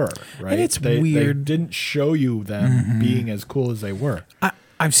as they were, right? And it's They weird. didn't show you them being as cool as they were.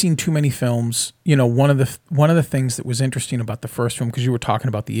 I've seen too many films. One of the things that was interesting about the first film, because you were talking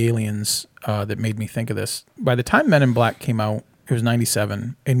about the aliens, that made me think of this. By the time Men in Black came out, it was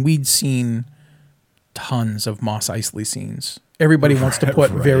 97, and we'd seen tons of Mos Eisley scenes. Everybody wants to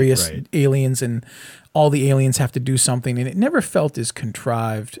put various aliens, and all the aliens have to do something, and it never felt as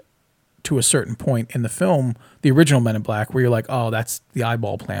contrived to a certain point in the film, the original Men in Black, where you're like, oh, that's the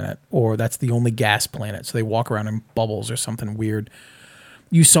eyeball planet, or that's the only gas planet, so they walk around in bubbles or something weird.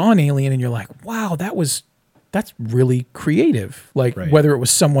 You saw an alien and you're like, wow, that's really creative. Like whether it was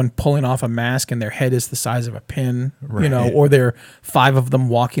someone pulling off a mask and their head is the size of a pin, or they're 5 of them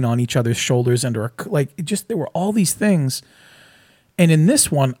walking on each other's shoulders under there were all these things. And in this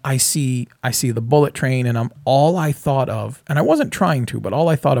one, I see the bullet train, and all I thought of, and I wasn't trying to, but all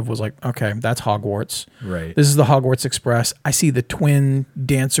I thought of was like, okay, that's Hogwarts. Right. This is the Hogwarts Express. I see the twin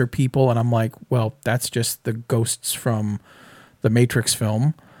dancer people, and I'm like, well, that's just the ghosts from the Matrix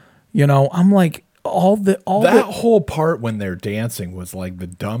film. I'm like, that whole part when they're dancing was like the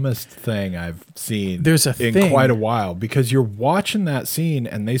dumbest thing I've seen in quite a while, because you're watching that scene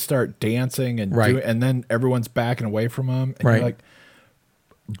and they start dancing and and then everyone's backing away from them, and you're like,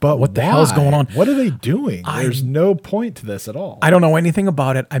 but what the hell is going on? What are they doing? There's no point to this at all. I don't know anything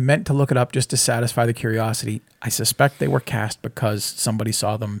about it. I meant to look it up just to satisfy the curiosity. I suspect they were cast because somebody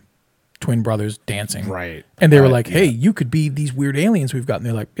saw them, twin brothers, dancing. Right. And they were like, hey, you could be these weird aliens we've got. And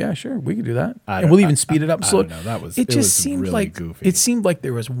they're like, yeah, sure, we could do that. And we'll even speed it up. So it just seemed really like goofy. It seemed like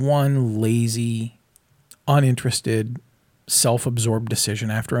there was one lazy, uninterested, self-absorbed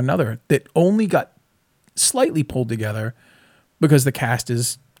decision after another that only got slightly pulled together because the cast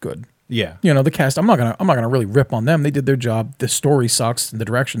is good. Yeah. The cast, I'm not gonna really rip on them. They did their job. The story sucks, the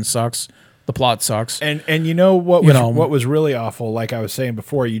direction sucks, the plot sucks. And what was really awful, like I was saying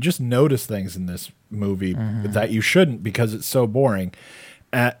before, you just notice things in this movie that you shouldn't because it's so boring.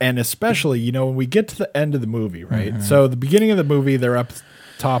 And especially, when we get to the end of the movie, right? So the beginning of the movie, they're up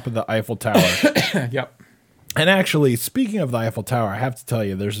top of the Eiffel Tower. Yep. And actually, speaking of the Eiffel Tower, I have to tell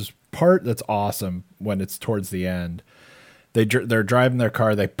you, there's this part that's awesome when it's towards the end. They're driving their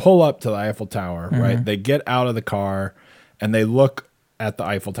car. They pull up to the Eiffel Tower, right? They get out of the car and they look at the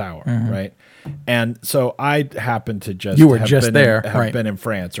Eiffel Tower, right? And so I happened to just been in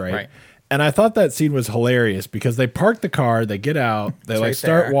France, right? And I thought that scene was hilarious because they park the car, they get out, they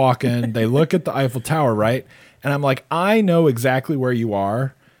start walking, they look at the Eiffel Tower, right? And I'm like, I know exactly where you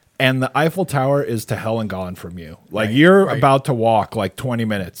are. And the Eiffel Tower is to hell and gone from you. Like you're about to walk like 20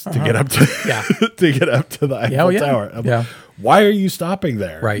 minutes to get up to to get up to the Eiffel Tower. Like, why are you stopping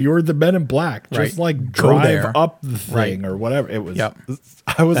there? Right. You're the Men in Black. Just like drive up the thing or whatever. It was.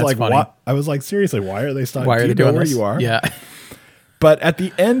 I was like, what? I was like, seriously, why are they stopping? Why are they doing where this? You are? Yeah. But at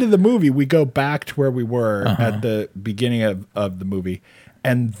the end of the movie, we go back to where we were at the beginning of the movie,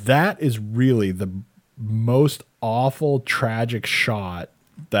 and that is really the most awful, tragic shot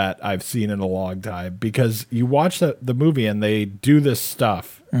that I've seen in a long time, because you watch the movie and they do this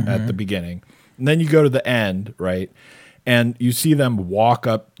stuff at the beginning, and then you go to the end, right? And you see them walk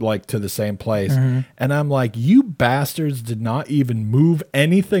up like to the same place. And I'm like, you bastards did not even move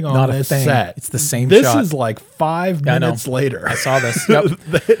anything on this set. It's the same this shot. This is like 5 minutes later. I saw this.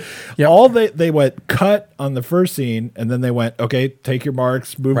 Yep. All they went cut on the first scene, and then they went, okay, take your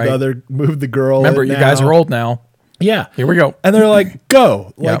marks, move the girl. Remember, you guys are old now. Yeah. Here we go. And they're like,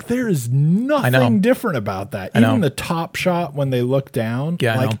 go. Like, there is nothing different about that. Even the top shot when they look down,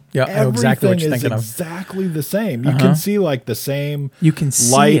 like, I know exactly what you're thinking of. Exactly the same. You can see, like, the same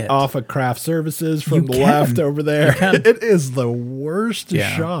see light it. off of Craft Services from the left over there. It is the worst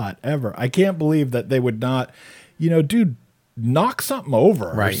shot ever. I can't believe that they would not, dude, knock something over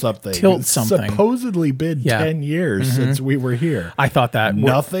or Right. something. Tilt It's something. supposedly been Yeah. 10 years since we were here. I thought that.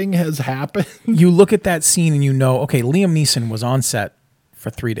 Nothing has happened. You look at that scene and you know, okay, Liam Neeson was on set for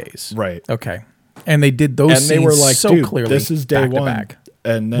 3 days. Right. Okay. And they did those And scenes they were like, so dude, clearly this is day back to one. back.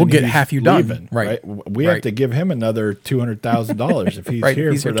 And then We'll get he's half you done. leaving, Right. We have Right. to give him another $200,000 if he's Right.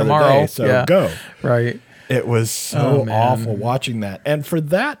 here He's for here another tomorrow. day. So Yeah. go. Right. It was so Oh, man. awful watching that. And for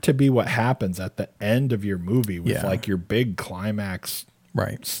that to be what happens at the end of your movie with Yeah. like your big climax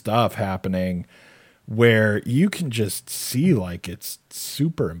Right. stuff happening where you can just see like it's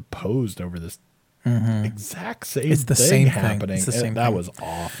superimposed over this exact same It's the thing same thing. happening. It's the same that thing. was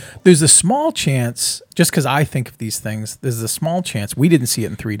awful. There's a small chance, just because I think of these things, there's a small chance we didn't see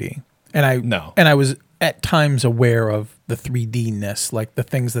it in 3D. And No. I was at times aware of the 3D-ness, like the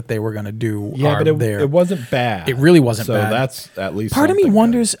things that they were going to do Yeah, are but there. it wasn't bad. It really wasn't so bad. So that's at least Part of me something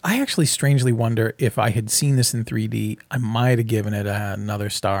wonders, I actually strangely wonder if I had seen this in 3D, I might have given it another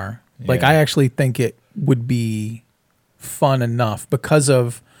star. Like, Yeah. I actually think it would be fun enough because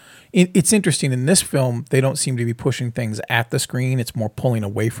of, it's interesting in this film, they don't seem to be pushing things at the screen. It's more pulling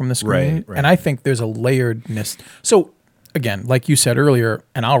away from the screen. Right, right. And I think there's a layeredness. So, again, like you said earlier,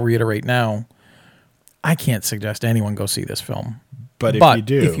 and I'll reiterate now, I can't suggest anyone go see this film. But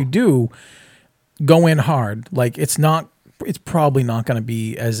if you do, go in hard. Like it's probably not going to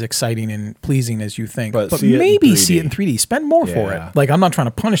be as exciting and pleasing as you think. But see it in maybe 3D. see it in 3D. Spend more for Yeah. it. Like I'm not trying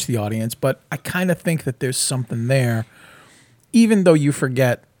to punish the audience, but I kind of think that there's something there. Even though you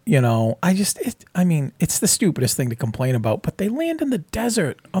forget, it's the stupidest thing to complain about, but they land in the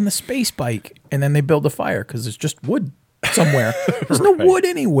desert on the space bike and then they build a fire because there's just wood somewhere. There's no wood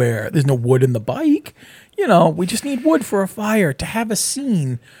anywhere. There's no wood in the bike. We just need wood for a fire. To have a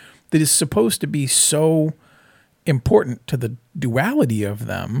scene that is supposed to be so important to the duality of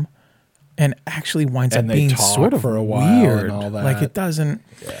them and actually winds And up they being talk sort of for a while and weird. all that. Like it doesn't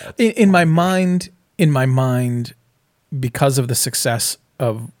in my mind, because of the success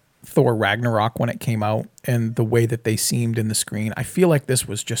of Thor Ragnarok when it came out and the way that they seemed in the screen, I feel like this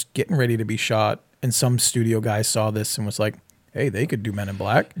was just getting ready to be shot and some studio guy saw this and was like, hey, they could do Men in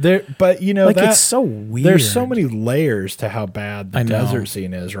Black. but It's so weird. There's so many layers to how bad the I know. desert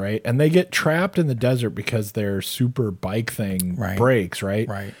scene is, right? And they get trapped in the desert because their super bike thing Right. breaks, right?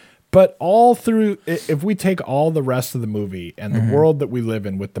 Right. But all through, if we take all the rest of the movie and the Mm-hmm. world that we live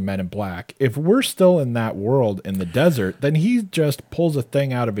in with the Men in Black, if we're still in that world in the desert, then he just pulls a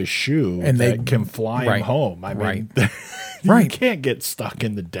thing out of his shoe And that they- can fly him right, home. I mean, right. you Right. can't get stuck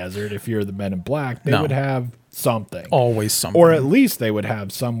in the desert if you're the Men in Black. They No. would have something. Always something. Or at least they would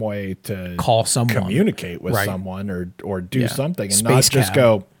have some way to Call someone. communicate with Right. someone or do Yeah. something and Space not just cab.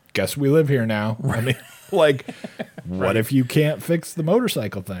 go, guess we live here now. I mean, like, what if you can't fix the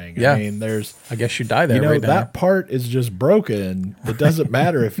motorcycle thing? Yeah. I mean, there's, I guess you die there right that now. part is just broken. It doesn't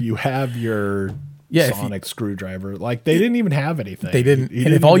matter if you have your Yeah, if you- sonic screwdriver. Like, they didn't even have anything. They didn't. He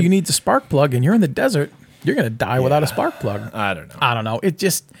And if all even- you need is a spark plug and you're in the desert, you're going to die without a spark plug. I don't know. I don't know. It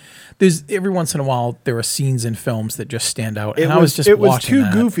just, there's every once in a while, there are scenes in films that just stand out. And I was just it was watching too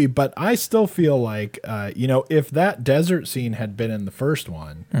that. goofy, but I still feel like, if that desert scene had been in the first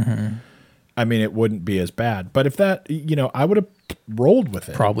one, I mean, it wouldn't be as bad. But if that, I would have rolled with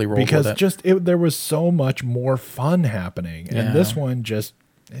it. Probably rolled because with it. just there was so much more fun happening, Yeah. and this one just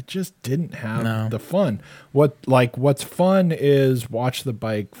didn't have No. the fun. What's fun is watch the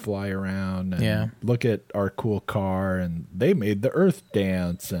bike fly around and look at our cool car, and they made the Earth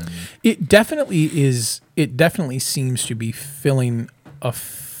dance, and It definitely is. It definitely seems to be filling a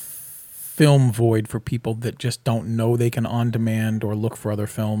film void for people that just don't know they can on demand or look for other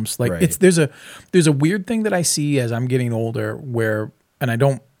films. Like Right. there's a weird thing that I see as I'm getting older where, and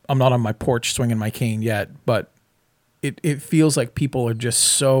I'm not on my porch swinging my cane yet, but it feels like people are just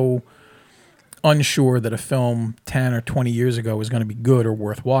so unsure that a film 10 or 20 years ago is going to be good or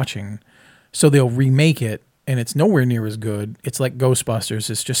worth watching. So they'll remake it and it's nowhere near as good. It's like Ghostbusters.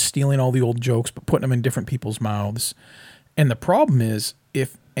 It's just stealing all the old jokes but putting them in different people's mouths. And the problem is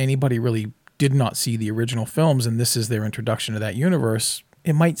if anybody really did not see the original films and this is their introduction to that universe,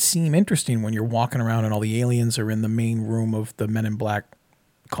 it might seem interesting when you're walking around and all the aliens are in the main room of the Men in Black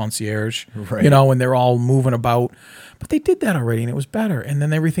concierge, Right. and they're all moving about. But they did that already and it was better. And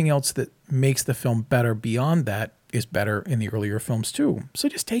then everything else that makes the film better beyond that is better in the earlier films too. So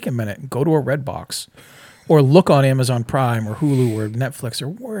just take a minute and go to a Redbox or look on Amazon Prime or Hulu or Netflix or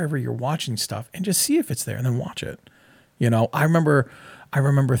wherever you're watching stuff and just see if it's there and then watch it. I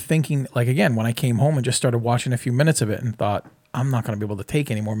remember thinking, like, again, when I came home and just started watching a few minutes of it and thought, I'm not going to be able to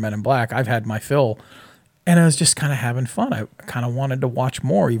take any more Men in Black. I've had my fill. And I was just kind of having fun. I kind of wanted to watch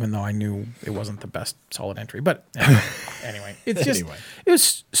more, even though I knew it wasn't the best solid entry. But anyway, it's just it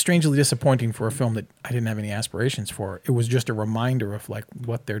was strangely disappointing for a film that I didn't have any aspirations for. It was just a reminder of like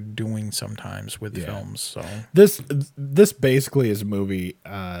what they're doing sometimes with films. So this basically is a movie.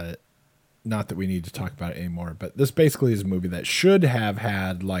 Not that we need to talk about it anymore, but this basically is a movie that should have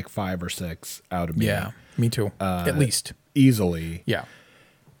had like 5 or 6 out of me. Yeah, me too. At least easily. Yeah.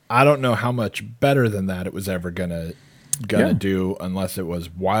 I don't know how much better than that it was ever gonna do unless it was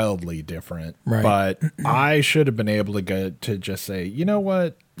wildly different. Right. But I should have been able to get to just say, you know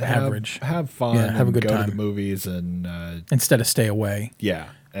what, Average. have fun, have a good go time. to the movies, and Instead of stay away. Yeah,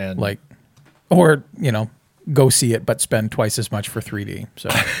 and Like, or go see it, but spend twice as much for 3D. So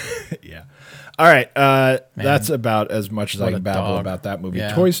yeah. All right, that's about as much as I can babble about that movie.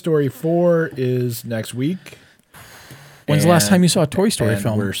 Yeah. Toy Story 4 is next week. When's the last time you saw a Toy Story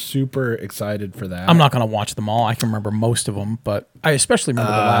film? We're super excited for that. I'm not going to watch them all. I can remember most of them, but I especially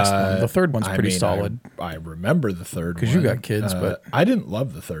remember the last one. The third one's pretty solid. I remember the third one. Because you got kids, but I didn't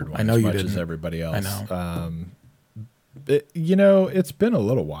love the third one I know as you much didn't. as everybody else. I know. It's been a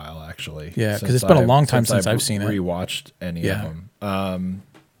little while, actually. Yeah, because it's been a long time since I've seen it. Rewatched any of them.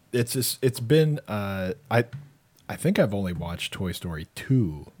 It's been I think I've only watched Toy Story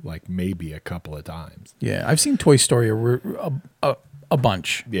 2 like maybe a couple of times. Yeah, I've seen Toy Story a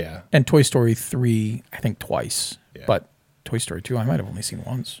bunch. Yeah. And Toy Story 3 I think twice. Yeah. But Toy Story 2 I might have only seen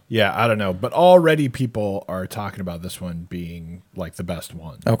once. Yeah, I don't know, but already people are talking about this one being like the best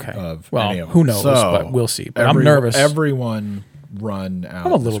one. Okay. Of well, any of them. who knows, So, but we'll see. But I'm nervous. Everyone run out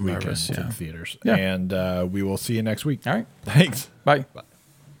I'm a little this weekend nervous, to yeah. the theaters. Yeah. And we will see you next week. All right. Thanks. Bye. Bye.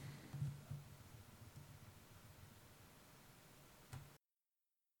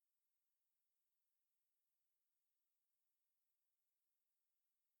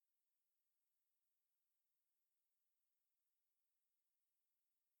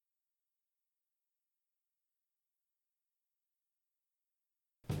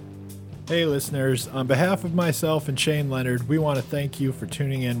 Hey listeners, on behalf of myself and Shane Leonard, we want to thank you for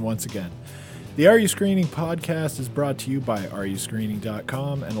tuning in once again. The Are You Screening podcast is brought to you by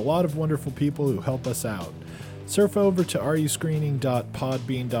areyouscreening.com and a lot of wonderful people who help us out. Surf over to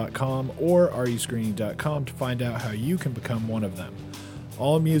areyouscreening.podbean.com or areyouscreening.com to find out how you can become one of them.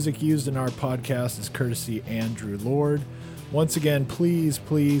 All music used in our podcast is courtesy Andrew Lord. Once again, please,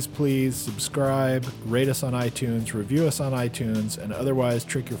 please, please subscribe, rate us on iTunes, review us on iTunes, and otherwise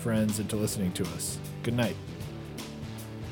trick your friends into listening to us. Good night.